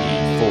 3,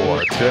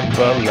 4,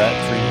 triplet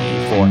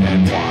 3, 4,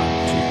 and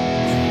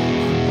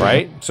 1, 2.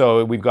 Right?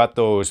 So we've got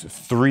those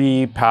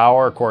 3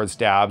 power chord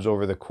stabs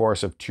over the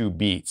course of 2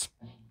 beats.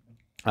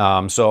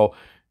 So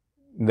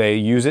they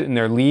use it in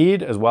their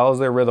lead as well as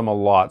their rhythm a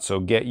lot. So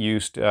get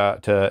used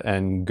to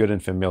and good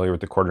and familiar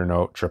with the quarter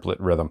note triplet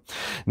rhythm.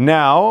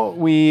 Now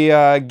we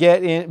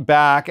get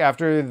back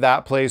after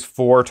that plays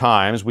 4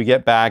 times. We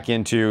get back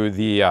into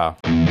the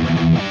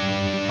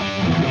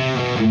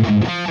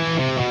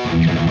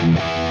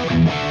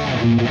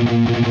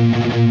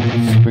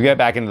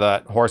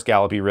horse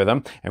gallopy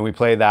rhythm, and we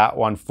play that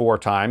one 4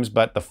 times,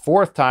 but the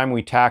 4th time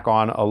we tack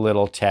on a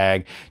little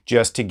tag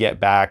just to get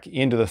back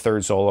into the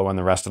 3rd solo and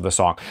the rest of the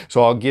song.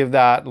 So I'll give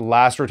that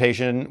last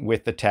rotation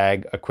with the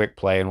tag a quick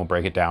play and we'll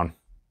break it down.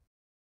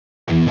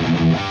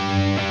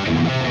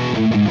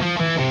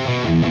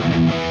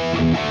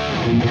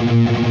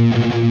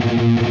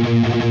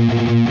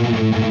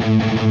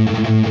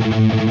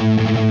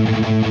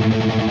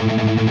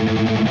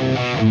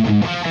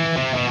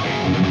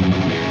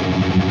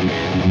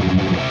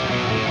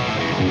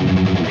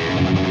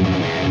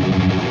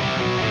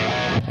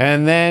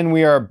 And then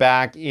we are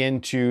back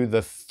into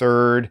the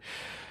 3rd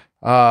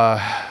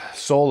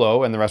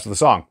solo and the rest of the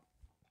song.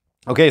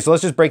 Okay, so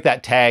let's just break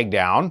that tag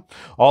down.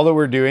 All that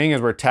we're doing is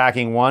we're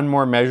tacking 1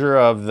 more measure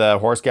of the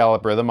horse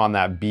gallop rhythm on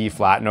that B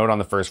flat note on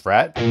the 1st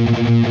fret.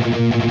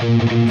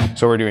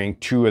 So we're doing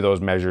 2 of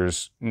those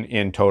measures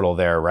in total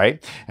there,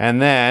 right?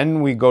 And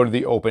then we go to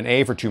the open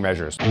A for 2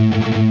 measures.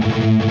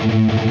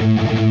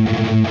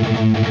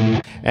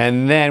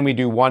 And then we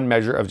do 1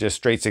 measure of just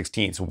straight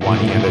 16ths. 1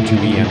 E and a 2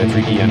 E and a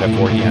 3 E and a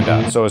 4 E and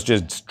a. So it's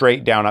just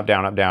straight down, up,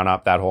 down, up, down,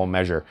 up, that whole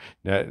measure,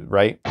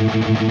 right?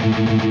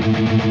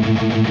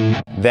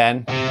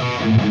 Then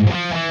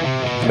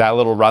that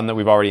little run that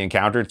we've already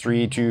encountered,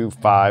 3, 2,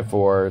 5,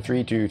 4,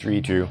 3, 2,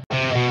 3, 2.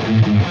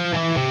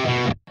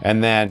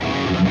 And then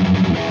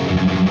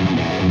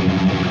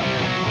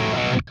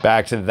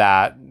back to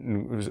that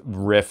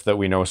riff that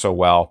we know so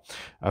well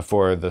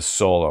for the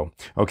solo.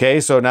 Okay,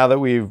 so now that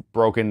we've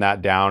broken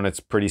that down, it's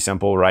pretty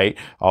simple, right?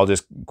 I'll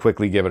just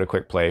quickly give it a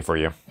quick play for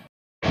you.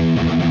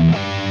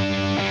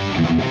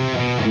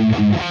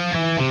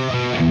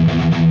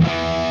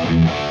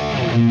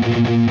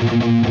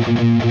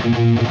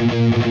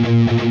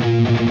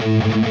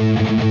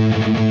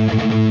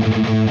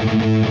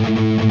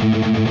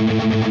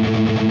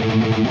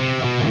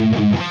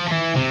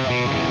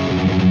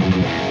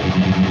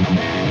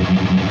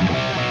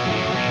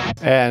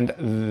 And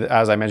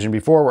as I mentioned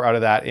before, we're out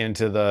of that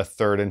into the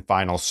 3rd and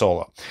final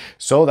solo.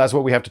 So that's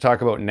what we have to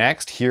talk about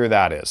next. Here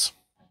that is.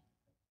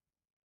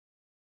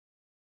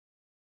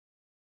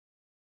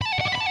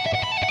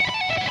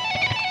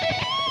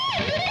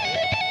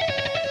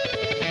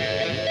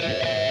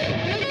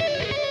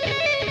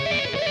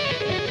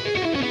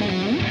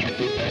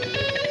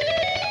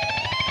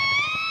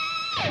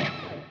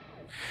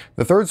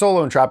 The 3rd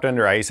solo in Trapped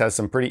Under Ice has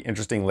some pretty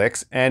interesting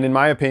licks, and in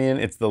my opinion,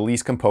 it's the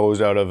least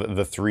composed out of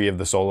the 3 of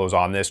the solos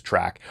on this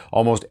track.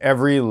 Almost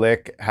every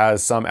lick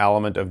has some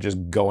element of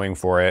just going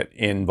for it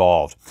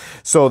involved.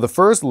 So the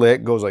first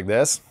lick goes like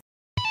this.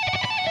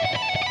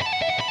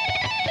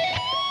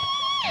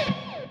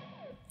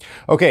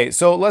 Okay,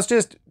 so let's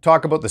just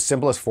talk about the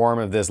simplest form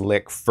of this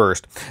lick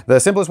first. The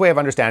simplest way of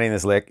understanding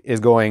this lick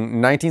is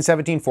going 19,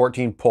 17,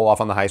 14, pull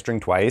off on the high string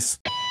twice,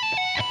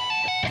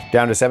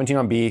 down to 17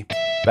 on B,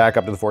 back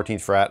up to the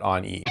 14th fret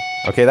on E.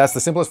 Okay, that's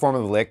the simplest form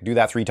of the lick. Do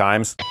that 3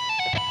 times.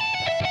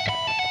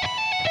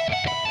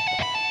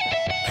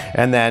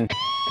 And then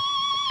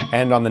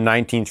end on the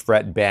 19th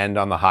fret bend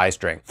on the high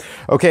string.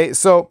 Okay,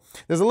 so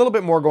there's a little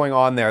bit more going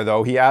on there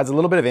though. He adds a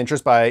little bit of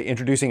interest by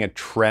introducing a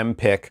trem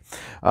pick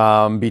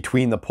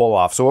between the pull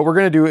off. So what we're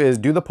gonna do is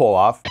do the pull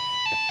off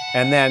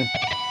and then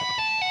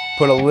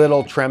put a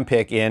little trem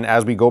pick in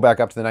as we go back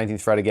up to the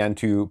 19th fret again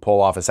to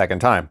pull off a 2nd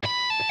time.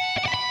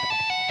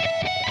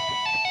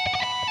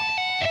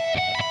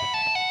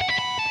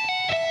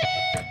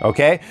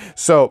 Okay,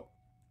 so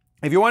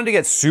if you wanted to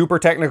get super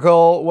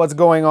technical, what's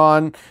going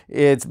on,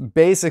 it's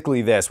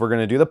basically this. We're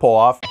gonna do the pull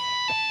off,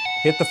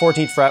 hit the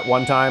 14th fret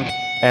 1 time,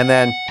 and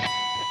then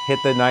hit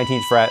the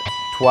 19th fret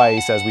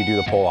twice as we do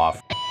the pull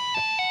off.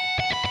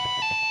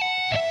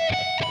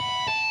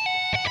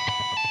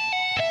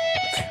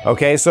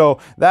 Okay, so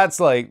that's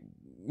like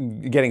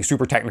getting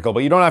super technical,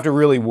 but you don't have to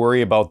really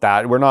worry about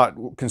that. We're not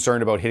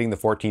concerned about hitting the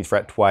 14th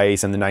fret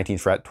twice and the 19th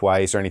fret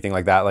twice or anything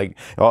like that. Like,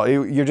 well,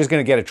 you're just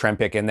going to get a trem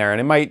pick in there,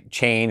 and it might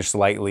change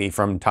slightly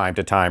from time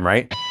to time,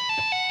 right?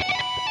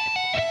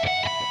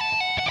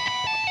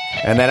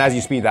 And then as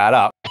you speed that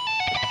up,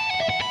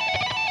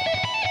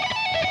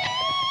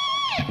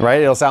 right,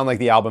 it'll sound like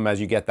the album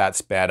as you get that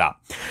sped up.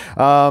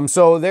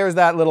 So there's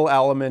that little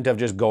element of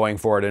just going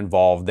for it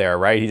involved there,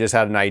 right? He just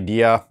had an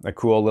idea, a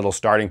cool little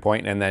starting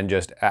point, and then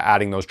just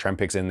adding those trem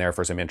picks in there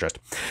for some interest.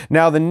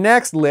 Now the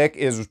next lick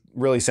is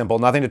really simple,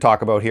 nothing to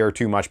talk about here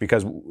too much,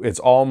 because it's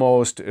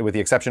almost, with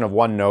the exception of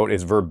one note,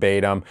 is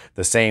verbatim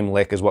the same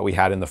lick as what we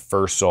had in the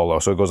first solo.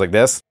 So it goes like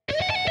this.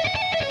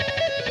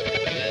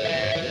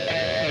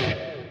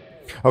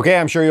 Okay,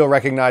 I'm sure you'll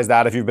recognize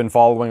that if you've been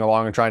following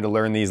along and trying to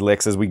learn these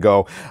licks as we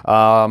go.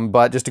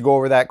 But just to go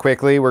over that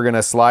quickly, we're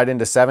gonna slide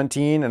into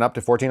 17 and up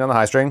to 14 on the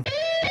high string.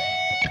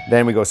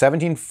 Then we go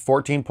 17,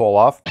 14 pull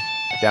off,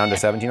 down to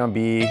 17 on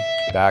B,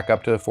 back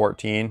up to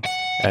 14,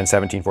 and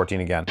 17,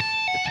 14 again.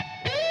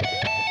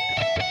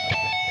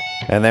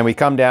 And then we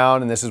come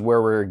down, and this is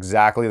where we're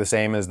exactly the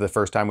same as the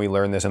first time we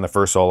learned this in the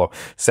first solo.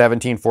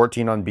 17,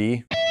 14 on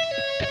B,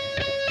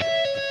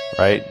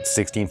 right?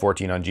 16,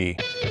 14 on G.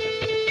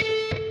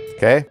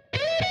 Okay.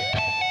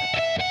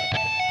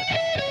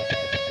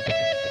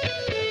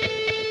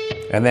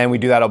 And then we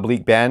do that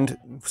oblique bend,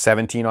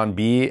 17 on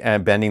B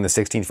and bending the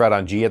 16th fret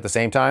on G at the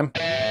same time.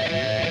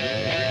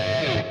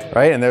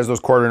 Right, and there's those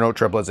quarter note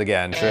triplets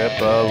again.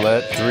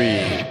 Triplet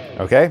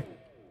 3, okay?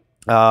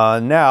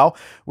 Now,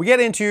 we get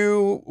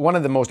into one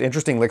of the most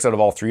interesting licks out of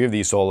all three of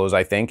these solos,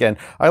 I think. And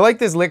I like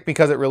this lick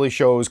because it really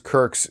shows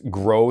Kirk's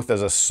growth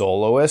as a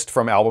soloist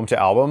from album to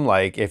album.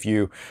 Like, if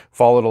you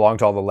followed along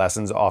to all the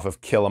lessons off of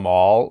Kill 'Em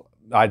All,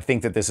 I'd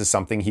think that this is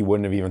something he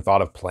wouldn't have even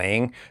thought of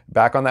playing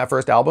back on that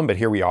first album, but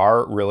here we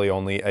are really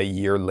only a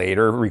year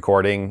later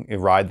recording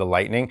Ride the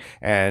Lightning,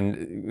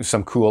 and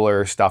some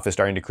cooler stuff is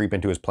starting to creep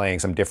into his playing,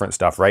 some different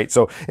stuff, right?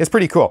 So it's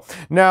pretty cool.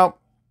 Now,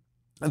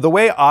 the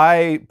way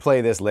I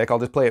play this lick, I'll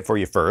just play it for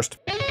you first.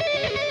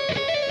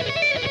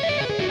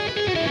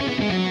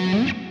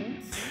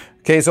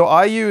 Okay, so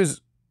I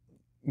use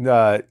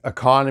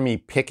economy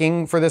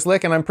picking for this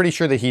lick, and I'm pretty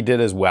sure that he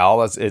did as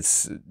well.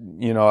 It's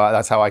you know,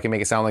 that's how I can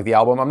make it sound like the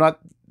album. I'm not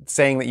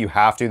saying that you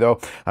have to, though.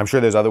 I'm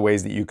sure there's other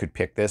ways that you could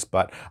pick this,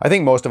 but I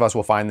think most of us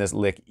will find this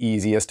lick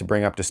easiest to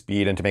bring up to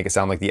speed and to make it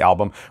sound like the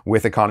album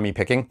with economy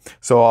picking.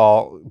 So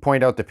I'll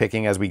point out the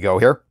picking as we go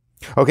here.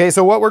 Okay,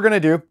 so what we're gonna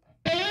do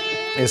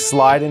is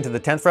slide into the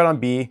 10th fret on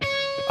B,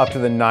 up to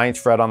the 9th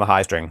fret on the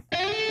high string.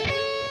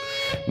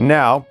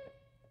 Now,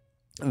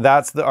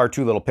 that's our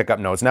two little pickup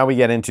notes. Now we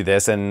get into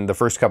this and the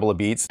first couple of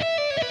beats.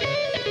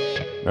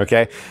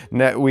 Okay,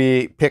 now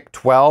we pick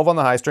 12 on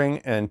the high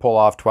string and pull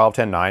off 12,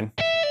 10, 9.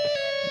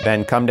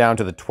 Then come down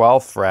to the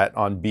 12th fret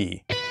on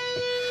B.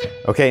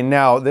 Okay,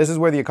 now this is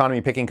where the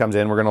economy picking comes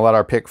in. We're gonna let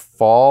our pick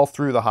fall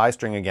through the high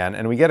string again,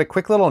 and we get a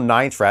quick little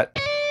 9th fret.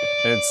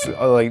 It's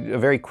like a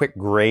very quick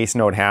grace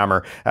note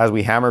hammer as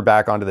we hammer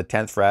back onto the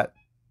 10th fret,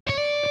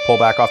 pull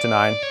back off to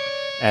 9,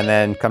 and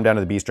then come down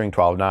to the B string,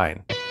 12,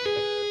 9.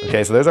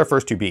 Okay, so there's our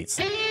first two beats.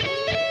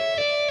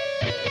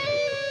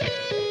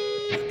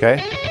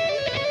 Okay.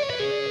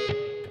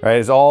 All right,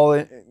 it's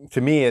all,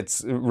 to me,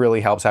 it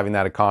really helps having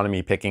that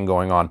economy picking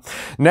going on.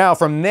 Now,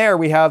 from there,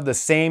 we have the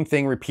same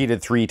thing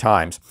repeated 3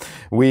 times.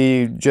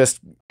 We're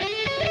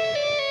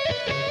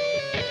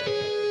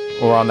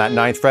on that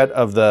 9th fret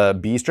of the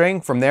B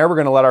string. From there, we're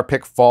gonna let our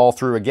pick fall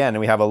through again, and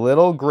we have a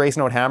little grace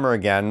note hammer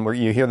again, where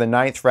you hear the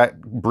 9th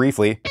fret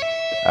briefly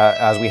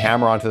as we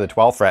hammer onto the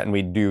 12th fret, and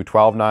we do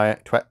 12, 9,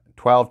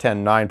 12,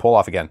 10, 9, pull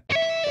off again.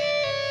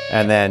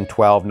 And then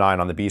 12, 9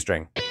 on the B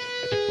string.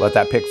 Let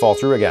that pick fall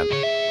through again.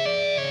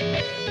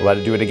 Let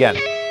it do it again.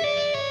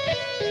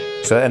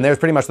 So, and there's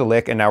pretty much the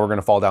lick, and now we're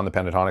gonna fall down the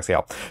pentatonic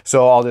scale.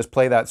 So I'll just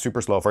play that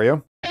super slow for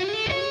you.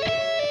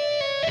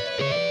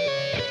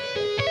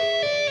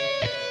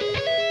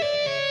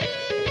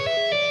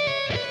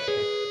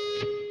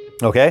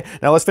 Okay,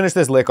 now let's finish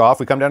this lick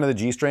off. We come down to the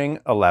G string,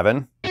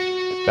 11,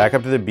 back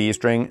up to the B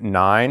string,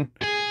 9,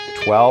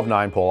 12,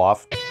 9, pull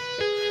off.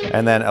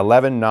 And then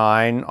 11,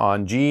 9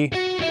 on G,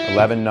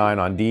 11, 9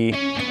 on D,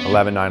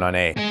 11, 9 on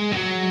A.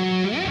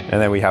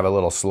 And then we have a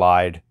little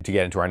slide to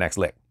get into our next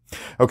lick.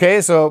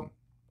 Okay, so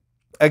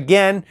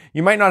again,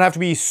 you might not have to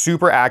be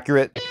super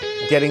accurate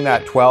getting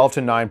that 12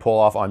 to 9 pull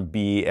off on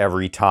B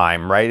every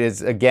time,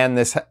 right? Again,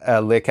 this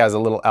lick has a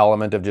little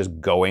element of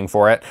just going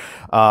for it.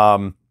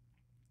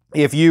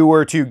 If you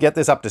were to get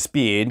this up to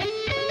speed,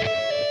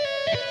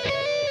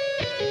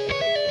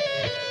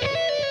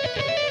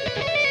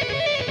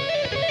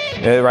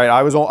 right,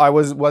 I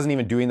wasn't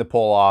even doing the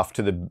pull off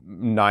to the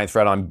 9th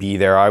fret on B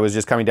there. I was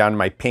just coming down to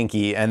my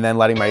pinky and then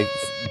letting my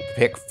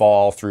pick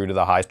fall through to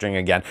the high string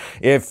again.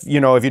 If you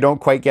don't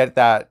quite get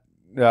that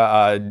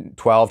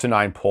 12 to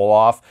 9 pull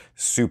off,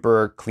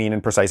 super clean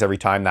and precise every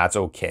time, that's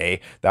okay.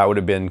 That would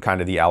have been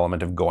kind of the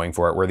element of going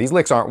for it, where these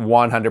licks aren't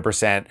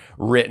 100%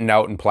 written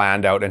out and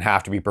planned out and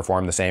have to be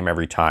performed the same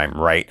every time,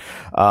 right?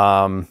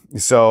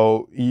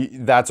 So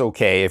that's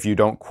okay if you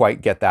don't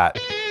quite get that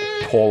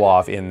pull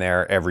off in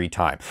there every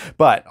time.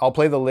 But I'll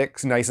play the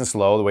licks nice and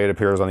slow the way it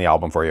appears on the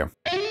album for you.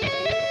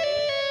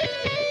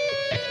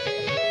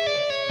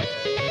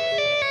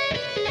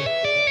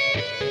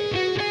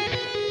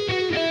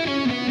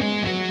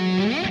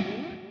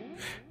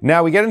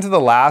 Now we get into the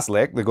last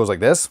lick that goes like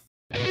this.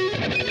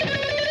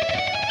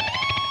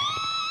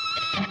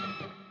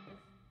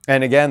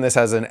 And again, this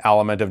has an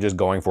element of just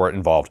going for it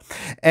involved.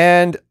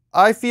 And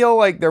I feel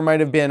like there might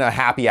have been a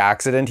happy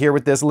accident here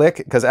with this lick,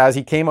 because as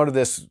he came out of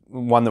this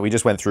one that we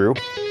just went through,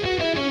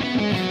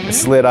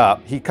 slid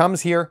up, he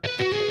comes here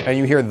and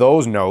you hear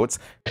those notes.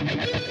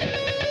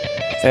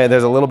 And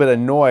there's a little bit of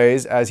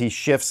noise as he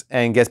shifts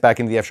and gets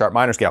back into the F sharp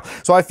minor scale.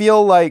 So I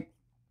feel like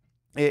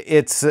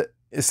it's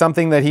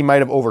something that he might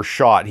have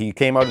overshot. He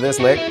came out of this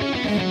lick,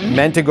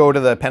 meant to go to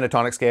the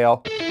pentatonic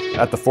scale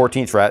at the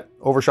 14th fret,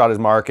 overshot his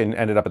mark and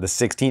ended up at the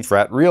 16th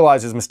fret,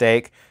 realized his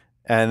mistake,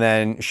 and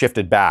then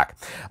shifted back.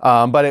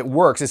 But it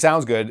works, it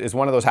sounds good. It's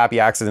one of those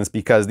happy accidents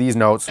because these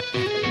notes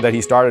that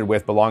he started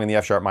with belong in the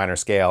F sharp minor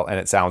scale and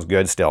it sounds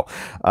good still.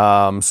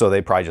 So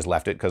they probably just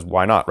left it because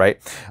why not, right?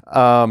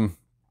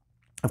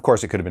 Of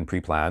course it could have been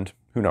pre-planned,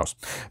 who knows?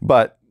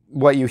 But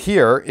what you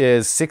hear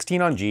is 16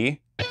 on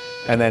G,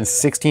 and then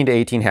 16 to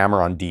 18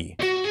 hammer on D.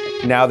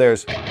 Now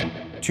there's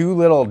two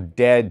little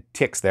dead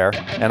ticks there,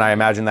 and I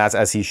imagine that's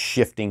as he's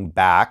shifting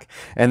back.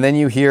 And then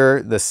you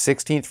hear the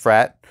 16th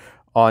fret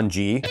on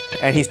G,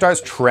 and he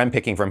starts trem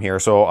picking from here.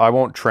 So I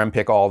won't trem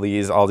pick all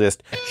these, I'll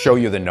just show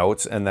you the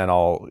notes and then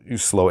I'll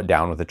slow it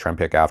down with the trem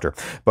pick after.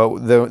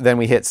 But then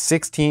we hit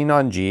 16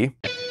 on G,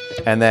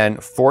 and then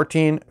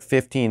 14,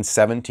 15,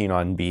 17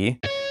 on B,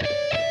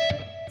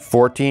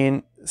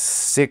 14,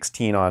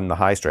 16 on the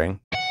high string.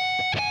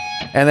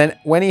 And then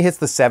when he hits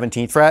the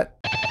 17th fret,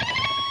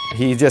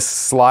 he just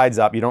slides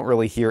up. You don't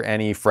really hear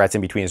any frets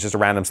in between. It's just a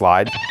random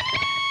slide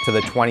to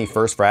the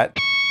 21st fret.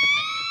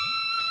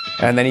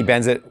 And then he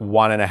bends it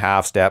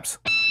 1.5 steps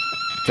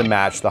to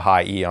match the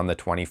high E on the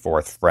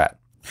 24th fret.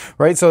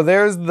 Right, so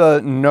there's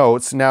the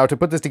notes. Now to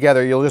put this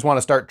together, you'll just want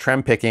to start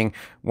trem picking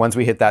once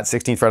we hit that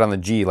 16th fret on the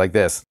G, like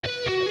this.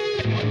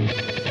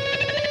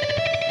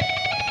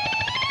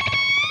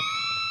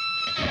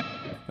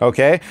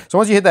 Okay, so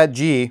once you hit that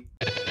G,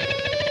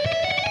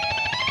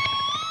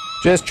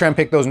 just trem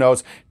pick those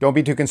notes. Don't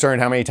be too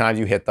concerned how many times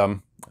you hit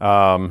them.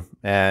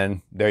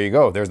 And there you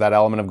go. There's that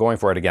element of going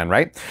for it again,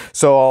 right?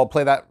 So I'll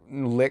play that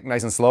lick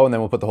nice and slow and then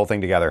we'll put the whole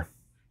thing together.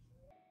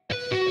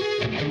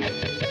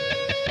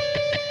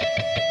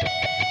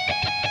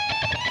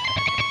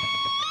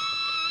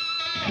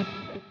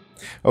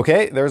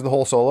 Okay, there's the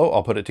whole solo.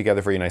 I'll put it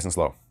together for you nice and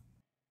slow.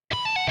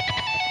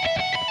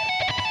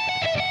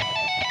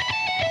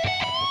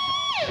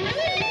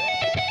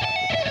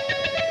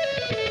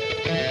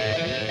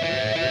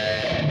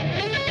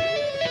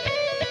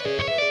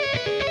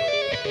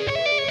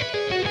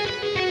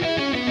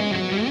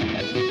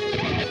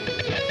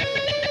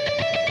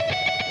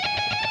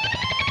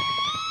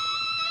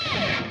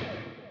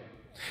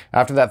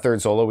 After that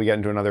third solo, we get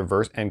into another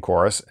verse and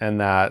chorus, and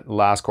that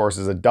last chorus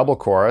is a double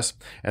chorus,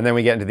 and then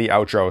we get into the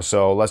outro.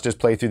 So let's just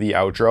play through the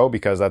outro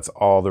because that's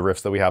all the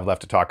riffs that we have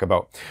left to talk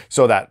about.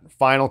 So that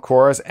final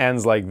chorus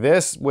ends like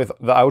this with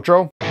the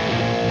outro.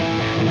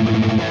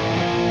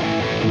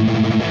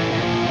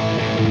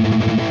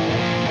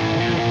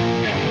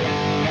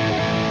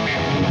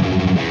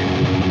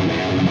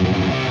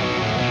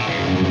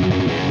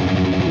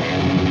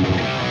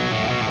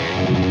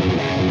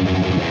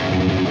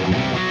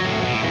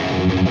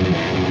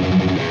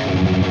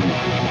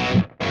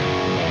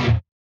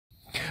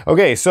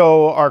 Okay,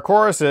 so our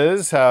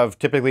choruses have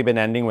typically been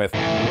ending with,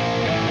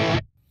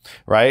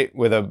 right,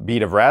 with a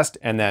beat of rest,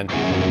 and then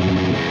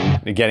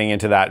getting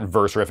into that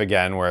verse riff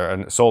again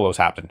where solos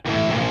happen.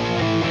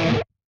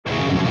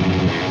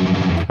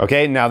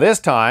 Okay, now this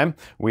time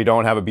we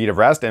don't have a beat of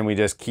rest and we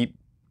just keep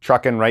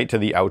trucking right to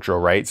the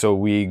outro, right? So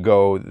we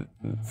go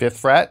 5th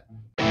fret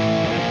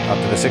up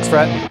to the 6th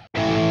fret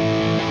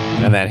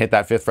and then hit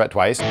that 5th fret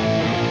twice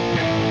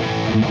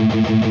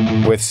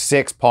with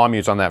 6 palm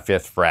mutes on that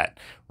 5th fret,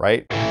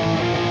 right?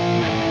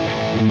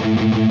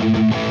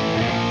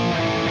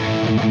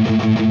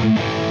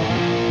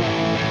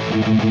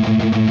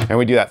 And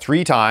we do that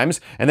 3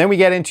 times, and then we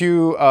get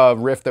into a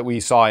riff that we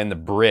saw in the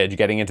bridge,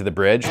 getting into the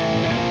bridge.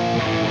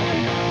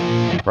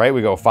 Right,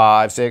 we go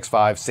 5, 6,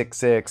 5, 6,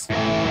 6.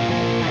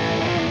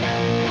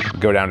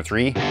 Go down to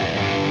 3,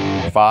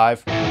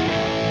 5,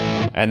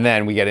 and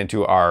then we get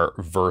into our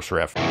verse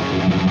riff.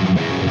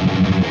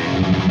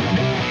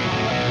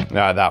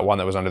 That one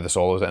that was under the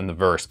solos and the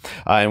verse.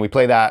 And we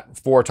play that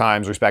 4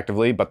 times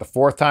respectively, but the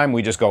 4th time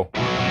we just go.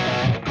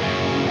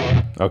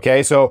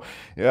 Okay, so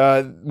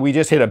we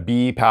just hit a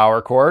B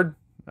power chord,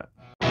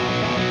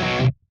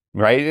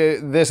 right?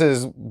 This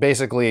is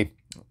basically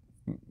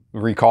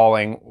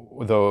recalling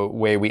the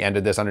way we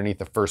ended this underneath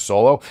the first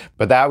solo,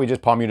 but that we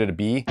just palm muted a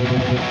B.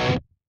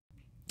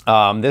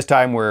 This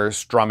time we're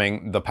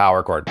strumming the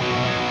power chord.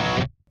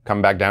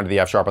 Coming back down to the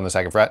F sharp on the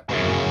 2nd fret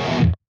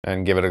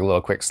and give it a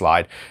little quick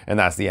slide, and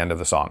that's the end of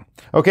the song.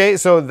 Okay,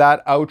 so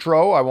that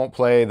outro, I won't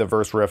play the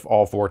verse riff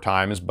all 4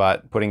 times,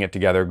 but putting it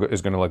together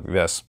is going to look like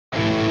this.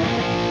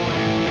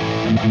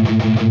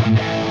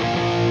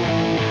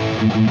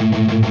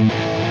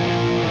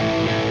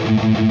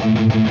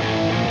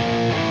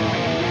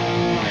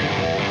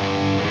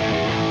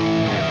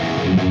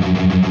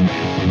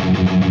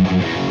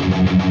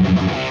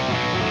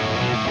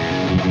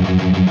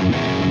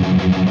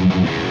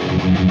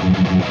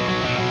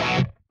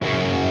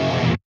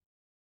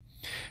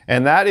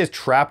 And that is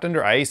Trapped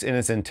Under Ice in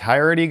its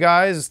entirety,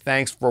 guys.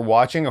 Thanks for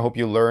watching. I hope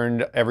you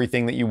learned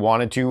everything that you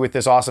wanted to with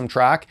this awesome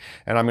track,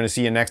 and I'm going to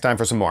see you next time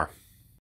for some more.